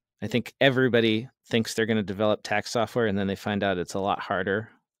that. I think everybody thinks they're going to develop tax software, and then they find out it's a lot harder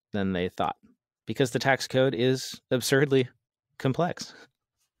than they thought because the tax code is absurdly complex.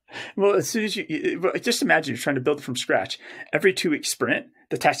 Well, as soon as just imagine you're trying to build it from scratch. Every 2-week sprint,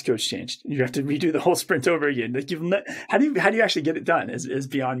 the tax code's changed. You have to redo the whole sprint over again. Like how do you actually get it done is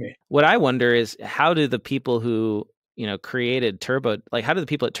beyond me. What I wonder is how do the people who, created how do the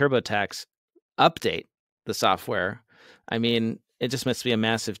people at TurboTax update the software? I mean, it just must be a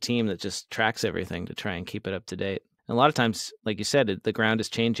massive team that just tracks everything to try and keep it up to date. And a lot of times, like you said, the ground is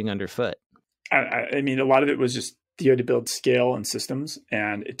changing underfoot. I mean, a lot of it was just you had to build scale and systems,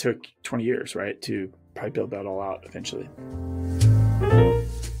 and it took 20 years, right, to probably build that all out eventually.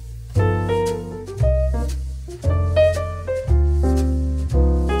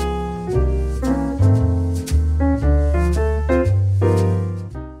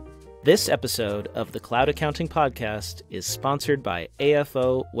 This episode of the Cloud Accounting Podcast is sponsored by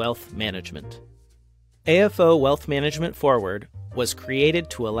AFO Wealth Management. AFO Wealth Management Forward was created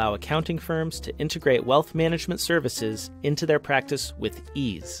to allow accounting firms to integrate wealth management services into their practice with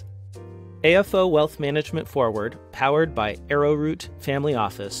ease. AFO Wealth Management Forward, powered by Arrowroot Family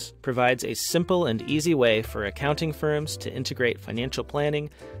Office, provides a simple and easy way for accounting firms to integrate financial planning,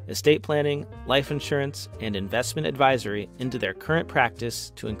 estate planning, life insurance, and investment advisory into their current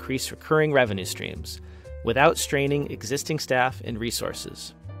practice to increase recurring revenue streams, without straining existing staff and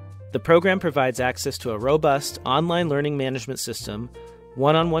resources. The program provides access to a robust online learning management system,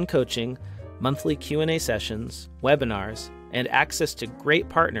 one-on-one coaching, monthly Q&A sessions, webinars, and access to great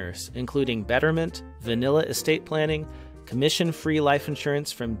partners, including Betterment, Vanilla Estate Planning, commission-free life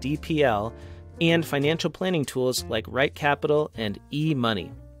insurance from DPL, and financial planning tools like Right Capital and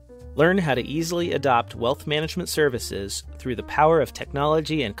eMoney. Learn how to easily adopt wealth management services through the power of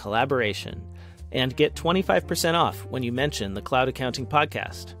technology and collaboration, and get 25% off when you mention the Cloud Accounting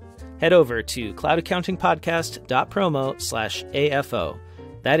Podcast. Head over to cloudaccountingpodcast.promo/AFO.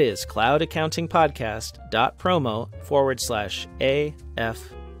 That is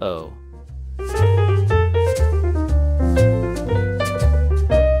cloudaccountingpodcast.promo/AFO.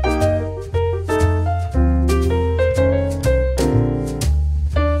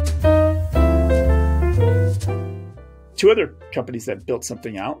 Two other companies that built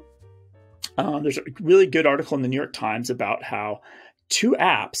something out. There's a really good article in the New York Times about how 2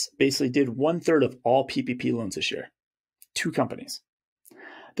 apps basically did 1/3 of all PPP loans this year. 2 companies.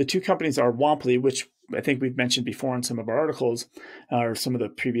 The 2 companies are Womply, which I think we've mentioned before in some of our articles or some of the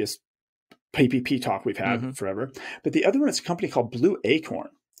previous PPP talk we've had forever. But the other one is a company called Blue Acorn.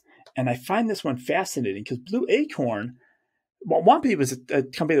 And I find this one fascinating because Blue Acorn, well, Womply was a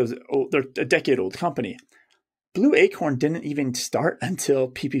company that was old, they're a decade-old company. Blue Acorn didn't even start until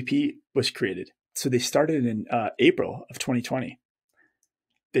PPP was created. So they started in April of 2020.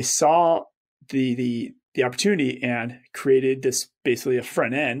 They saw the opportunity and created this basically a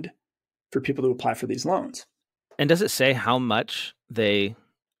front end for people to apply for these loans. And does it say how much they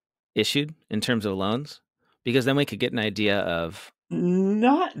issued in terms of loans? Because then we could get an idea of...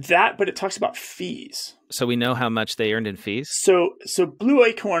 Not that, but it talks about fees. So we know how much they earned in fees? So Blue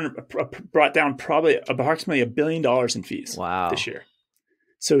Acorn brought down probably approximately $1 billion in fees this year.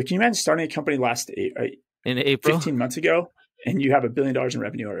 So can you imagine starting a company in April? 15 months ago, and you have $1 billion in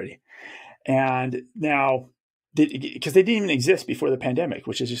revenue already? And now, because they didn't even exist before the pandemic,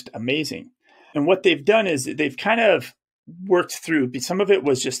 which is just amazing. And what they've done is they've kind of worked through, some of it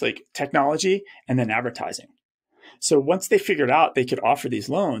was just like technology and then advertising. So once they figured out they could offer these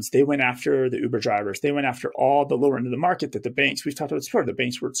loans, they went after the Uber drivers. They went after all the lower end of the market that the banks, we've talked about this before, the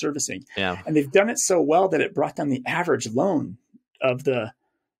banks weren't servicing. Yeah. And they've done it so well that it brought down the average loan of the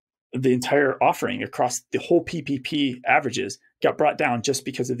entire offering across the whole PPP averages got brought down just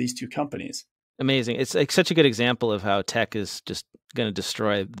because of these 2 companies. Amazing. It's like such a good example of how tech is just going to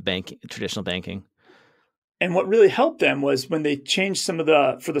destroy the traditional banking. And what really helped them was when they changed for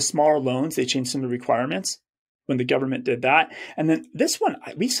the smaller loans, they changed some of the requirements when the government did that. And then this one,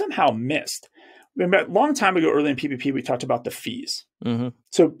 we somehow missed. Remember, a long time ago, early in PPP, we talked about the fees. Mm-hmm.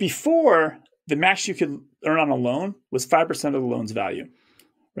 So before, the max you could earn on a loan was 5% of the loan's value.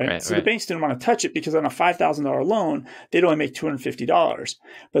 Right? So the banks didn't want to touch it because on a $5,000 loan, they'd only make $250.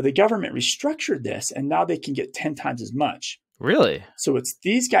 But the government restructured this, and now they can get 10 times as much. Really? So it's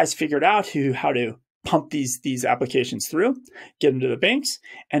these guys figured out how to pump these applications through, get them to the banks,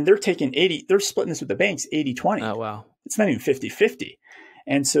 and they're taking they're splitting this with the banks 80-20. Oh, wow. It's not even 50-50.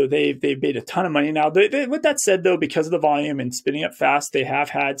 And so they've made a ton of money now. With that said, though, because of the volume and spinning up fast, they have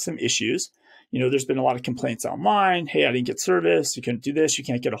had some issues. there's been a lot of complaints online. Hey, I didn't get service. You couldn't do this. You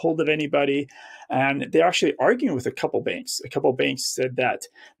can't get a hold of anybody. And they're actually arguing with a couple banks. A couple banks said that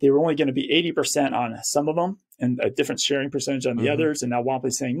they were only going to be 80% on some of them and a different sharing percentage on the others. And now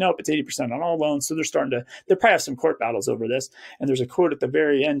Wamply's saying, nope, it's 80% on all loans. So they'll probably have some court battles over this. And there's a quote at the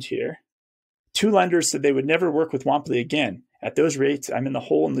very end here. 2 lenders said they would never work with Wamply again. At those rates, I'm in the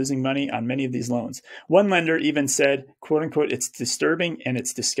hole and losing money on many of these loans. One lender even said, quote unquote, it's disturbing and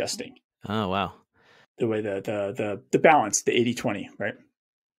it's disgusting. Oh, wow. The way the balance, the 80-20, right?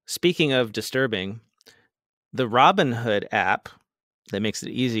 Speaking of disturbing, the Robinhood app that makes it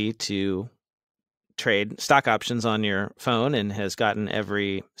easy to trade stock options on your phone and has gotten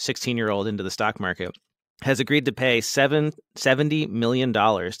every 16-year-old into the stock market has agreed to pay $70 million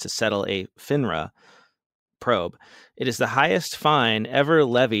to settle a FINRA probe. It is the highest fine ever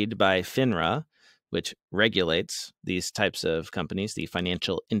levied by FINRA, which regulates these types of companies, the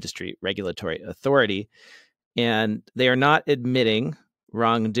Financial Industry Regulatory Authority. And they are not admitting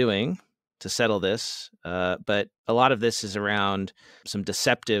wrongdoing to settle this, but a lot of this is around some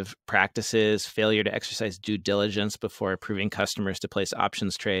deceptive practices, failure to exercise due diligence before approving customers to place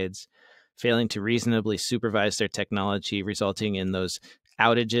options trades, failing to reasonably supervise their technology, resulting in those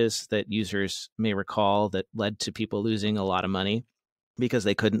outages that users may recall that led to people losing a lot of money because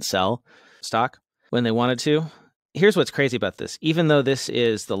they couldn't sell stock when they wanted to. Here's what's crazy about this. Even though this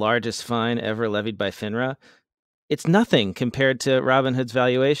is the largest fine ever levied by FINRA, it's nothing compared to Robinhood's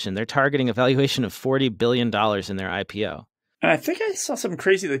valuation. They're targeting a valuation of $40 billion in their IPO. And I think I saw something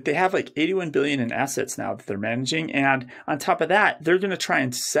crazy. Like they have like 81 billion in assets now that they're managing. And on top of that, they're going to try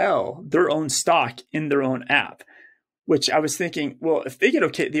and sell their own stock in their own app, which I was thinking, well, if they get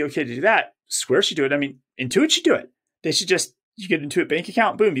the okay to do that, Square should do it. I mean, Intuit should do it. They should you get Intuit bank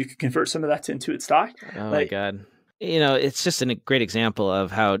account, boom, you can convert some of that to Intuit stock. Oh my God. It's just a great example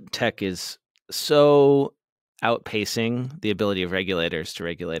of how tech is so outpacing the ability of regulators to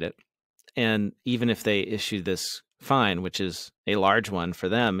regulate it. And even if they issue this fine, which is a large one for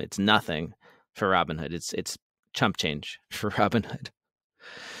them, it's nothing for Robinhood. It's chump change for Robinhood.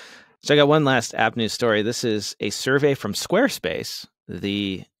 So I got one last app news story. This is a survey from Squarespace,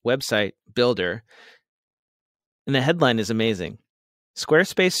 the website builder. And the headline is amazing.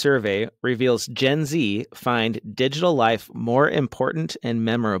 Squarespace survey reveals Gen Z find digital life more important and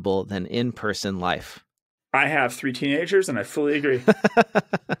memorable than in-person life. I have 3 teenagers and I fully agree.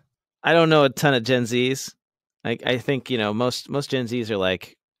 I don't know a ton of Gen Zs. I think, most Gen Zs are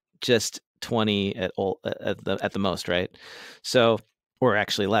like just 20 at the most, right? So, or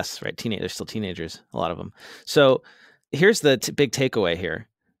actually less, right? They're still teenagers, a lot of them. So here's the big takeaway here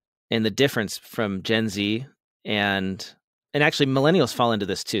and the difference from Gen Z and actually millennials fall into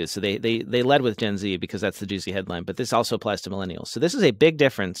this too. So they led with Gen Z because that's the juicy headline, but this also applies to millennials. So this is a big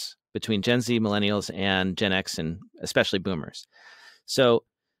difference between Gen Z, millennials, and Gen X, and especially boomers. So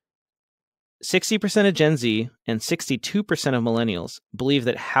 60% of Gen Z and 62% of millennials believe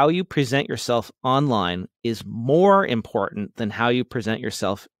that how you present yourself online is more important than how you present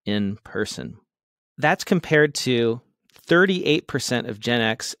yourself in person. That's compared to 38% of Gen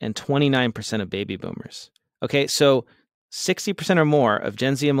X and 29% of baby boomers. Okay, so 60% or more of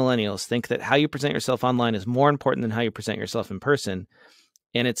Gen Z and millennials think that how you present yourself online is more important than how you present yourself in person.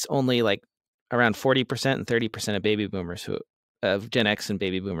 And it's only like around 40% and 30% of baby boomers of Gen X and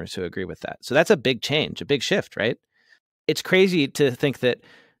baby boomers who agree with that. So that's a big change, a big shift, right? It's crazy to think that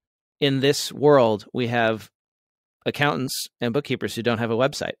in this world, we have accountants and bookkeepers who don't have a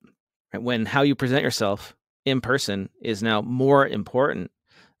website, right? When how you present yourself in person is now more important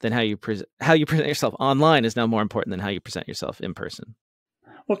than how you present yourself online is now more important than how you present yourself in person.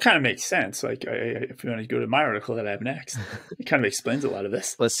 Well, it kind of makes sense. Like if you want to go to my article that I have next, it kind of explains a lot of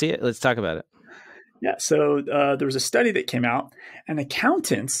this. Let's see it. Let's talk about it. Yeah. So there was a study that came out, and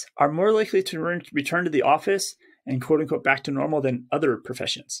accountants are more likely to return to the office and quote unquote back to normal than other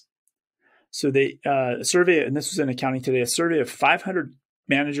professions. So they a survey, and this was in Accounting Today, a survey of 500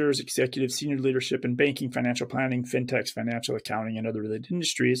 managers, executives, senior leadership in banking, financial planning, fintechs, financial accounting, and other related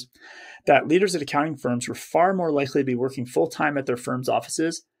industries, that leaders at accounting firms were far more likely to be working full-time at their firm's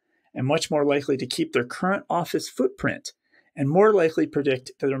offices and much more likely to keep their current office footprint and more likely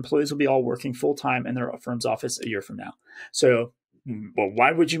predict that their employees will be all working full-time in their firm's office a year from now. So, well,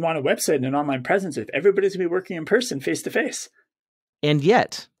 why would you want a website and an online presence if everybody's going to be working in person, face-to-face? And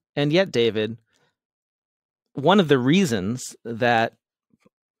yet, David, one of the reasons that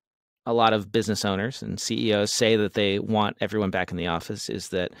a lot of business owners and CEOs say that they want everyone back in the office is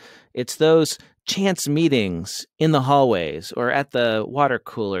that it's those chance meetings in the hallways or at the water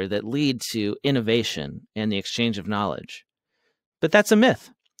cooler that lead to innovation and the exchange of knowledge. But that's a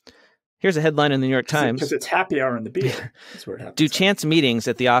myth. Here's a headline in the New York Times. Because it's happy hour in the beer. That's where it happens. Do chance meetings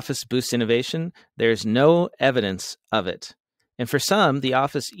at the office boost innovation? There's no evidence of it. And for some, the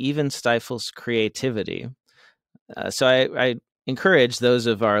office even stifles creativity. So I encourage those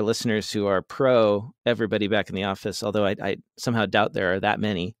of our listeners who are pro everybody back in the office, although I somehow doubt there are that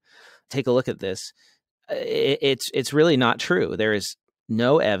many, take a look at this. It's really not true. There is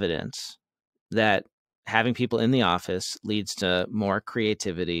no evidence that having people in the office leads to more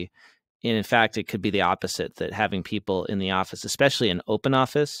creativity. And in fact, it could be the opposite, that having people in the office, especially an open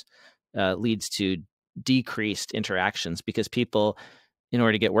office, leads to decreased interactions, because people, in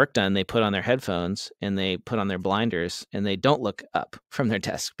order to get work done, they put on their headphones and they put on their blinders and they don't look up from their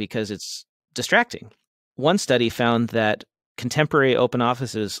desk because it's distracting. One study found that contemporary open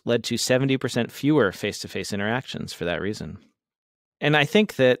offices led to 70% fewer face-to-face interactions for that reason. And I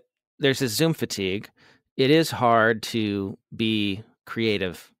think that there's this Zoom fatigue. It is hard to be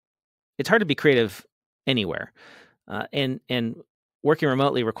creative. It's hard to be creative anywhere. And working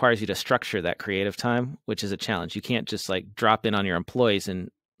remotely requires you to structure that creative time, which is a challenge. You can't just like drop in on your employees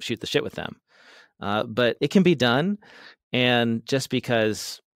and shoot the shit with them. But it can be done. And just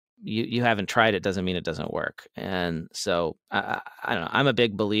because you haven't tried it doesn't mean it doesn't work. And so I don't know. I'm a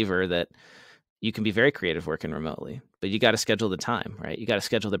big believer that you can be very creative working remotely, but you got to schedule the time, right? You got to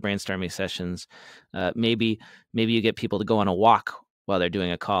schedule the brainstorming sessions. Maybe you get people to go on a walk while they're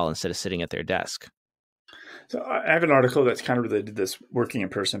doing a call instead of sitting at their desk. So I have an article that's kind of related to this working in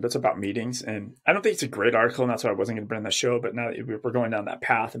person, but it's about meetings. And I don't think it's a great article, and that's why I wasn't going to bring the show. But now that we're going down that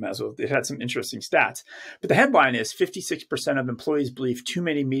path, and as well, it had some interesting stats. But the headline is 56% of employees believe too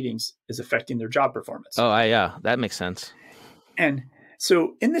many meetings is affecting their job performance. Oh, yeah, that makes sense. And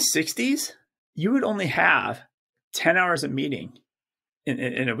so in the 60s, you would only have 10 hours of meeting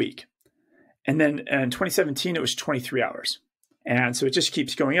in a week. And then in 2017, it was 23 hours. And so it just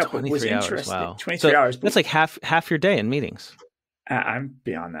keeps going up. 23 hours, wow. 23 hours. That's like half your day in meetings. I'm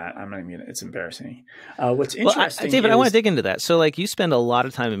beyond that. I'm not even gonna, it's embarrassing. What's interesting, David, I want to dig into that. So like you spend a lot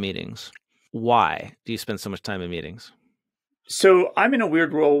of time in meetings. Why do you spend so much time in meetings? So I'm in a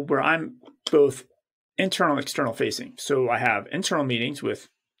weird role where I'm both internal and external facing. So I have internal meetings with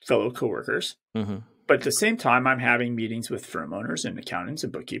fellow coworkers, but at the same time, I'm having meetings with firm owners and accountants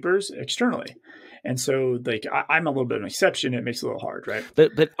and bookkeepers externally. And so like I'm a little bit of an exception. It makes it a little hard, right?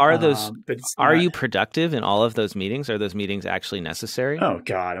 But are those, are you productive in all of those meetings? Are those meetings actually necessary? Oh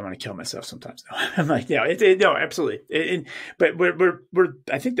God, I want to kill myself sometimes. No. I'm like, no, no, absolutely. But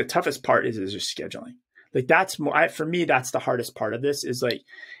I think the toughest part is just scheduling. Like that's more, for me, that's the hardest part of this is like,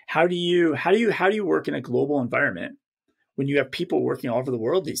 how do you work in a global environment when you have people working all over the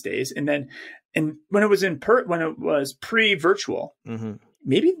world these days? And when it was pre-virtual,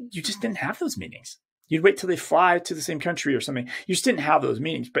 maybe you just didn't have those meetings. You'd wait till they fly to the same country or something. You just didn't have those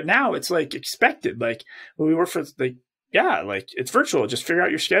meetings. But now it's like expected. Like when we work for like, yeah, like it's virtual. Just figure out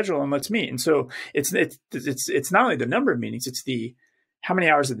your schedule and let's meet. And so it's not only the number of meetings, it's the how many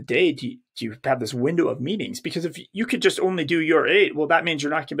hours of the day do you have this window of meetings? Because if you could just only do your 8, well, that means you're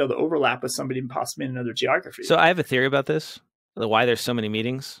not going to be able to overlap with somebody possibly in another geography. So I have a theory about this, why there's so many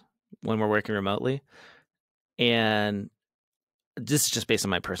meetings when we're working remotely. And this is just based on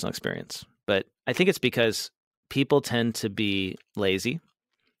my personal experience, but I think it's because people tend to be lazy,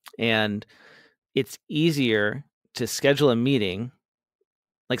 and it's easier to schedule a meeting.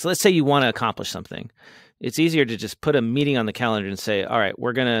 Like, so let's say you want to accomplish something. It's easier to just put a meeting on the calendar and say, all right,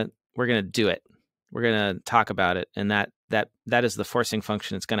 we're going to do it. We're going to talk about it. And that is the forcing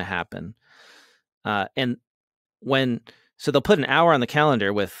function. It's going to happen. So they'll put an hour on the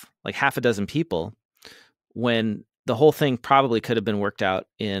calendar with like half a dozen people when the whole thing probably could have been worked out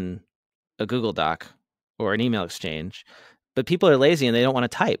in a Google Doc or an email exchange, but people are lazy and they don't want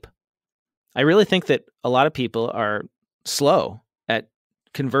to type. I really think that a lot of people are slow at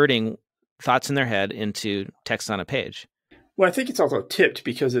converting thoughts in their head into text on a page. Well, I think it's also tipped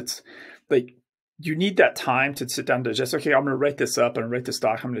because it's like you need that time to sit down to just, okay, I'm going to write this up. I'm going to write this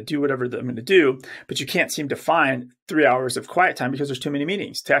doc. I'm going to do whatever I'm going to do. But you can't seem to find 3 hours of quiet time because there's too many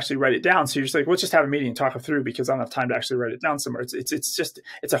meetings to actually write it down. So you're just like, well, let's just have a meeting and talk it through because I don't have time to actually write it down somewhere.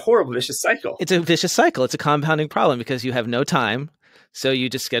 It's a horrible vicious cycle. It's a vicious cycle. It's a compounding problem because you have no time. So you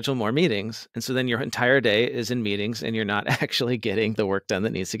just schedule more meetings. And so then your entire day is in meetings and you're not actually getting the work done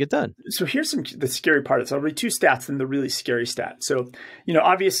that needs to get done. So here's the scary part. So I'll read 2 stats and the really scary stat. So,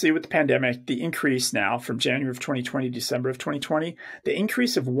 obviously with the pandemic, the increase now from January of 2020 to December of 2020, the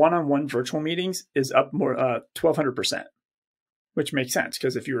increase of one-on-one virtual meetings is up more 1,200%, which makes sense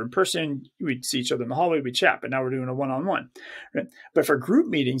because if you were in person, we'd see each other in the hallway, we'd chat, but now we're doing a one-on-one. Right? But for group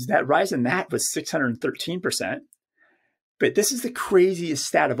meetings, that rise in that was 613%. But this is the craziest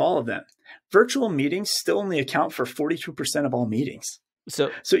stat of all of them. Virtual meetings still only account for 42% of all meetings.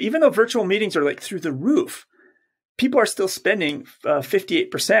 So even though virtual meetings are like through the roof, people are still spending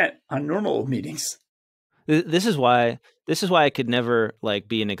 58% on normal meetings. This is why I could never like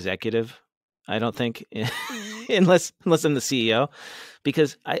be an executive. I don't think unless I'm the CEO,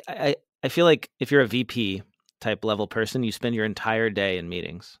 because I feel like if you're a VP type level person, you spend your entire day in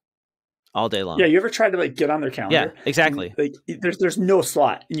meetings all day long. Yeah, you ever tried to like get on their calendar? Yeah, exactly. And, like there's no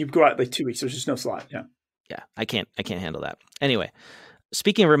slot, and you go out like 2 weeks. There's just no slot. Yeah, I can't handle that. Anyway,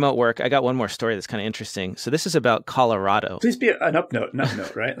 speaking of remote work, I got one more story that's kind of interesting. So this is about Colorado. Please be an up note,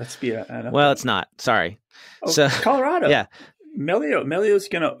 right? Let's be an up well, note. It's not. Sorry. Oh, so Colorado. Yeah. Melio's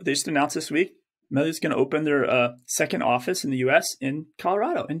they just announced this week, Melio's going to open their second office in the U.S. in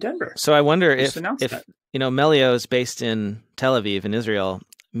Colorado, in Denver. So I wonder if Melio is based in Tel Aviv in Israel.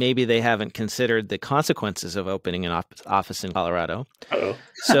 Maybe they haven't considered the consequences of opening an office in Colorado. Uh-oh.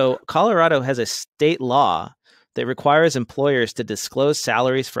 So Colorado has a state law that requires employers to disclose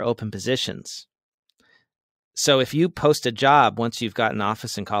salaries for open positions. So if you post a job once you've got an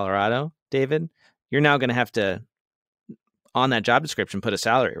office in Colorado, David, you're now going to have to, on that job description, put a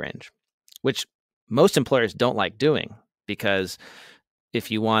salary range, which most employers don't like doing, because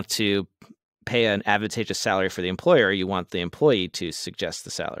if you want to pay an advantageous salary for the employer, you want the employee to suggest the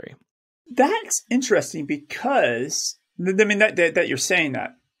salary. That's interesting because, I mean, that you're saying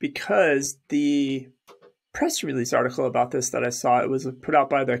that, because the press release article about this that I saw, it was put out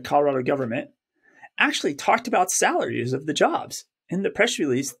by the Colorado government, actually talked about salaries of the jobs in the press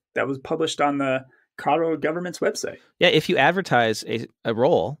release that was published on the Colorado government's website. Yeah, if you advertise a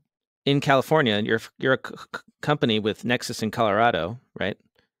role in California and you're a company with nexus in Colorado, right?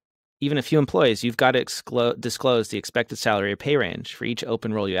 Even a few employees, you've got to disclose the expected salary or pay range for each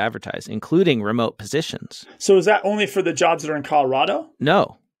open role you advertise, including remote positions. So is that only for the jobs that are in Colorado?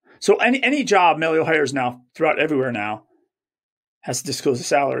 No. So any job Melio hires now, throughout everywhere now, has to disclose the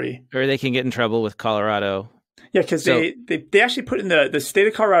salary. Or they can get in trouble with Colorado. Yeah, because they actually put in the state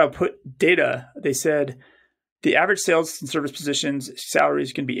of Colorado put data. They said the average sales and service positions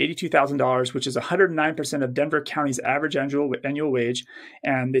salaries can be $82,000, which is 109% of Denver County's average annual wage.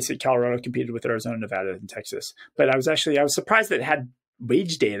 And they said Colorado competed with Arizona, Nevada, and Texas. But I was surprised that it had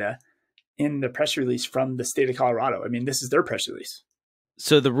wage data in the press release from the state of Colorado. I mean, this is their press release.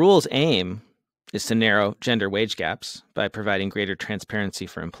 So the rule's aim is to narrow gender wage gaps by providing greater transparency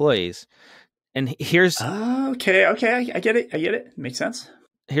for employees. And here's... Okay. I get it. Makes sense.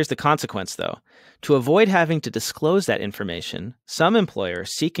 Here's the consequence, though. To avoid having to disclose that information, some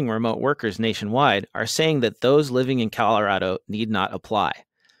employers seeking remote workers nationwide are saying that those living in Colorado need not apply.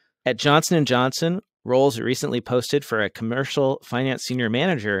 At Johnson & Johnson, roles recently posted for a commercial finance senior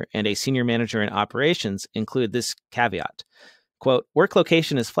manager and a senior manager in operations include this caveat. Quote, work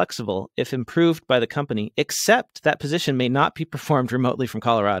location is flexible if improved by the company, except that position may not be performed remotely from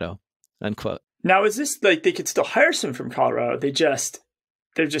Colorado, unquote. Now, is this like they could still hire someone from Colorado? They're just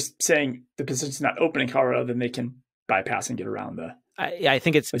saying the position's not open in Colorado, then they can bypass and get around the... I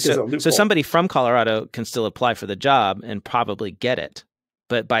think it's... Like so somebody from Colorado can still apply for the job and probably get it.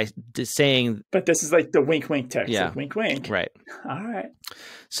 But by saying... But this is like the wink text. Yeah. Like wink, wink. Right. All right.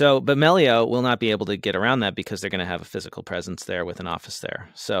 So, but Melio will not be able to get around that because they're going to have a physical presence there with an office there.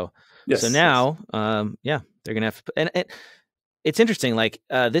 So, yes, so now, they're going to have... And it's interesting. Like,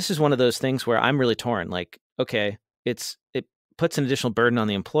 this is one of those things where I'm really torn. Like, okay, it puts an additional burden on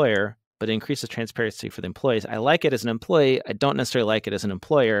the employer, but it increases transparency for the employees. I like it as an employee. I don't necessarily like it as an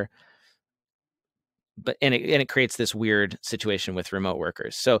employer. But it creates this weird situation with remote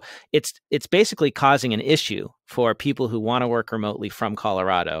workers. So it's basically causing an issue for people who want to work remotely from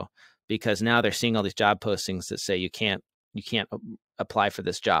Colorado, because now they're seeing all these job postings that say you can't apply for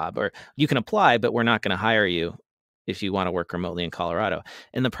this job, or you can apply, but we're not going to hire you if you want to work remotely in Colorado.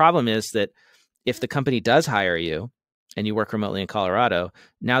 And the problem is that if the company does hire you and you work remotely in Colorado,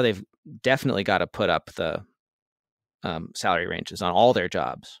 now they've definitely got to put up the salary ranges on all their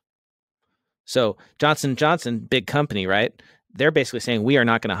jobs. So Johnson & Johnson, big company, right? They're basically saying we are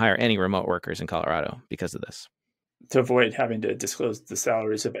not going to hire any remote workers in Colorado because of this. To avoid having to disclose the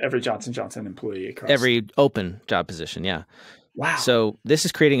salaries of every Johnson & Johnson employee across every open job position. Yeah. Wow. So this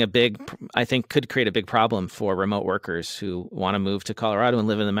is creating could create a big problem for remote workers who want to move to Colorado and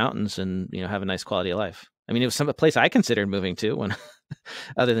live in the mountains and, have a nice quality of life. I mean, it was a place I considered moving to when,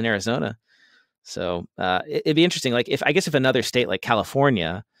 other than Arizona. So it'd be interesting. Like if another state like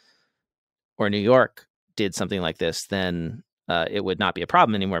California or New York did something like this, then it would not be a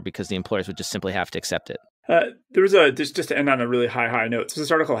problem anymore because the employers would just simply have to accept it. Just to end on a really high note. So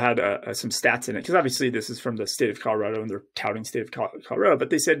this article had some stats in it, because obviously this is from the state of Colorado and they're touting state of Colorado, but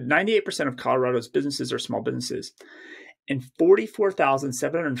they said 98% of Colorado's businesses are small businesses, and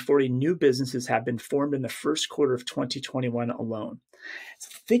 44,740 new businesses have been formed in the first quarter of 2021 alone. So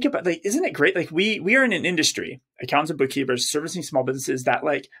think about, like, isn't it great? Like we are in an industry, accountants and bookkeepers servicing small businesses, that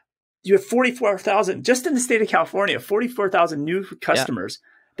like you have 44,000 just in the state of California, 44,000 new customers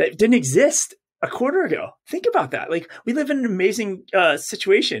that didn't exist a quarter ago. Think about that. Like, we live in an amazing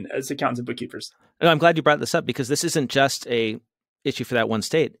situation as accountants and bookkeepers. No, I'm glad you brought this up, because this isn't just a issue for that one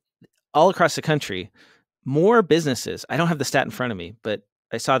state. All across the country, more businesses, I don't have the stat in front of me, but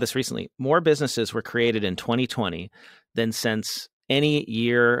I saw this recently. More businesses were created in 2020 than since any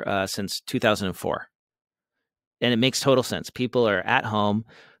year since 2004. And it makes total sense. People are at home.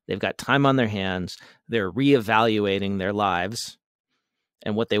 They've got time on their hands. They're reevaluating their lives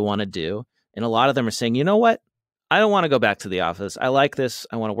and what they want to do. And a lot of them are saying, you know what? I don't want to go back to the office. I like this.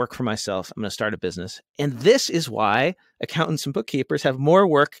 I want to work for myself. I'm going to start a business. And this is why accountants and bookkeepers have more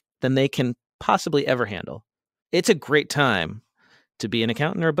work than they can possibly ever handle. It's a great time to be an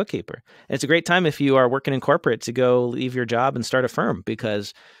accountant or a bookkeeper. And it's a great time if you are working in corporate to go leave your job and start a firm,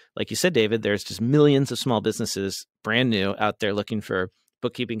 because like you said, David, there's just millions of small businesses, brand new, out there looking for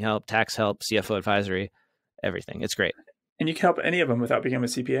bookkeeping help, tax help, CFO advisory, everything. It's great. And you can help any of them without becoming a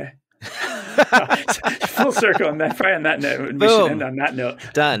CPA. Full circle on that. Probably on that note. We should end on that note.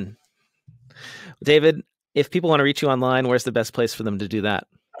 Done. David, if people want to reach you online, where's the best place for them to do that?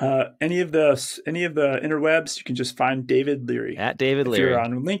 Any of the interwebs, you can just find David Leary. At David Leary. If you're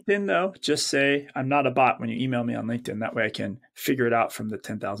on LinkedIn, though, just say, I'm not a bot when you email me on LinkedIn. That way I can figure it out from the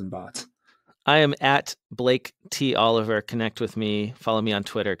 10,000 bots. I am at Blake T. Oliver. Connect with me. Follow me on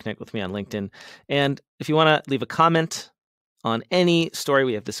Twitter. Connect with me on LinkedIn. And if you want to leave a comment on any story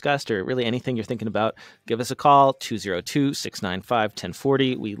we have discussed, or really anything you're thinking about, give us a call,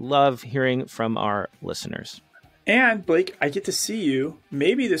 202-695-1040. We love hearing from our listeners. And Blake, I get to see you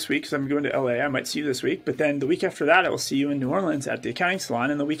maybe this week, because I'm going to LA. I might see you this week. But then the week after that, I will see you in New Orleans at the accounting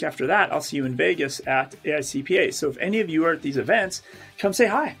salon. And the week after that, I'll see you in Vegas at AICPA. So if any of you are at these events, come say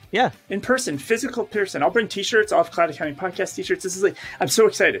hi. Yeah. In person, physical person. I'll bring t-shirts. I'll have Cloud Accounting Podcast t-shirts. This is like, I'm so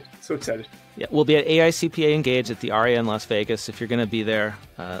excited. So excited. Yeah, we'll be at AICPA Engage at the ARIA in Las Vegas. If you're going to be there,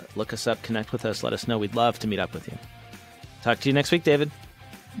 look us up, connect with us, let us know. We'd love to meet up with you. Talk to you next week, David.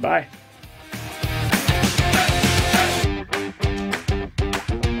 Bye.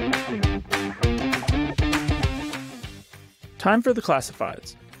 Time for the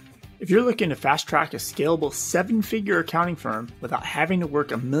classifieds. If you're looking to fast track a scalable 7-figure accounting firm without having to work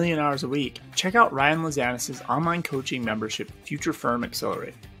 1 million hours a week, check out Ryan Lazanis' online coaching membership, Future Firm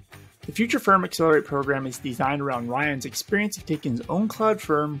Accelerate. The Future Firm Accelerate program is designed around Ryan's experience of taking his own cloud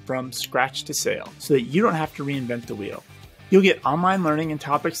firm from scratch to sale, so that you don't have to reinvent the wheel. You'll get online learning and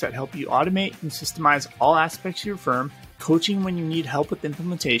topics that help you automate and systemize all aspects of your firm, coaching when you need help with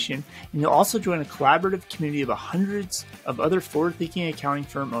implementation, and you'll also join a collaborative community of hundreds of other forward-thinking accounting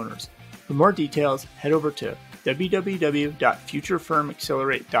firm owners. For more details, head over to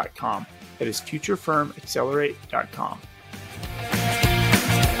www.futurefirmaccelerate.com. That is futurefirmaccelerate.com.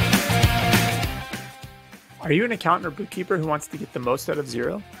 Are you an accountant or bookkeeper who wants to get the most out of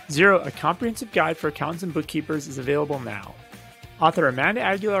Xero? Xero, a comprehensive guide for accountants and bookkeepers, is available now. Author Amanda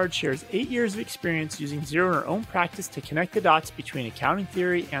Aguilard shares 8 years of experience using Xero in her own practice to connect the dots between accounting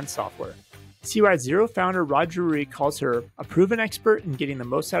theory and software. See why Xero founder Rod Drury calls her a proven expert in getting the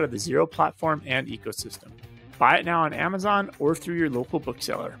most out of the Xero platform and ecosystem. Buy it now on Amazon or through your local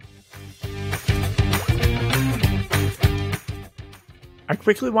bookseller. I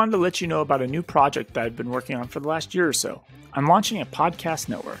quickly wanted to let you know about a new project that I've been working on for the last year or so. I'm launching a podcast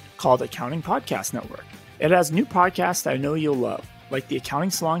network called Accounting Podcast Network. It has new podcasts that I know you'll love, like the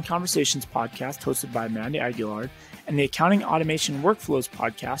Accounting Salon Conversations podcast hosted by Amanda Aguilard, and the Accounting Automation Workflows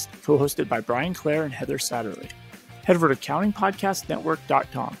podcast co-hosted by Brian Clare and Heather Satterley. Head over to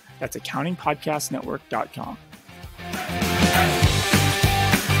accountingpodcastnetwork.com. That's accountingpodcastnetwork.com.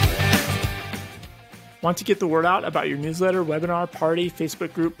 Want to get the word out about your newsletter, webinar, party,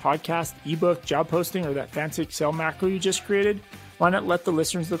 Facebook group, podcast, ebook, job posting, or that fancy Excel macro you just created? Why not let the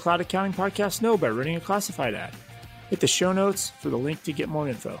listeners of the Cloud Accounting Podcast know by running a classified ad? Hit the show notes for the link to get more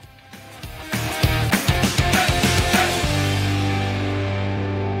info.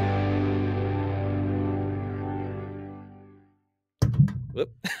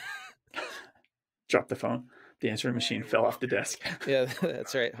 Whoop. Dropped the phone. The answering machine fell off the desk. Yeah,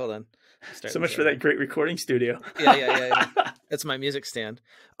 that's right. Hold on. So much for that great recording studio. Yeah. That's my music stand.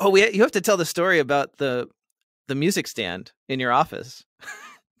 Oh, you have to tell the story about the music stand in your office,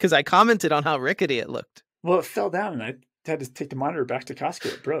 because I commented on how rickety it looked. Well, it fell down and I had to take the monitor back to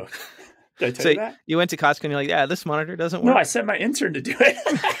Costco. It broke. Did I tell So you that? you went to Costco and you're like, yeah, this monitor doesn't No, work. I sent my intern to do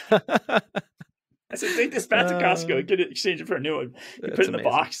it. I said, take this back to Costco and get it, exchange it for a new one. He put it in the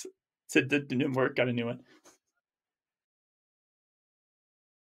box. Said, didn't work, got a new one.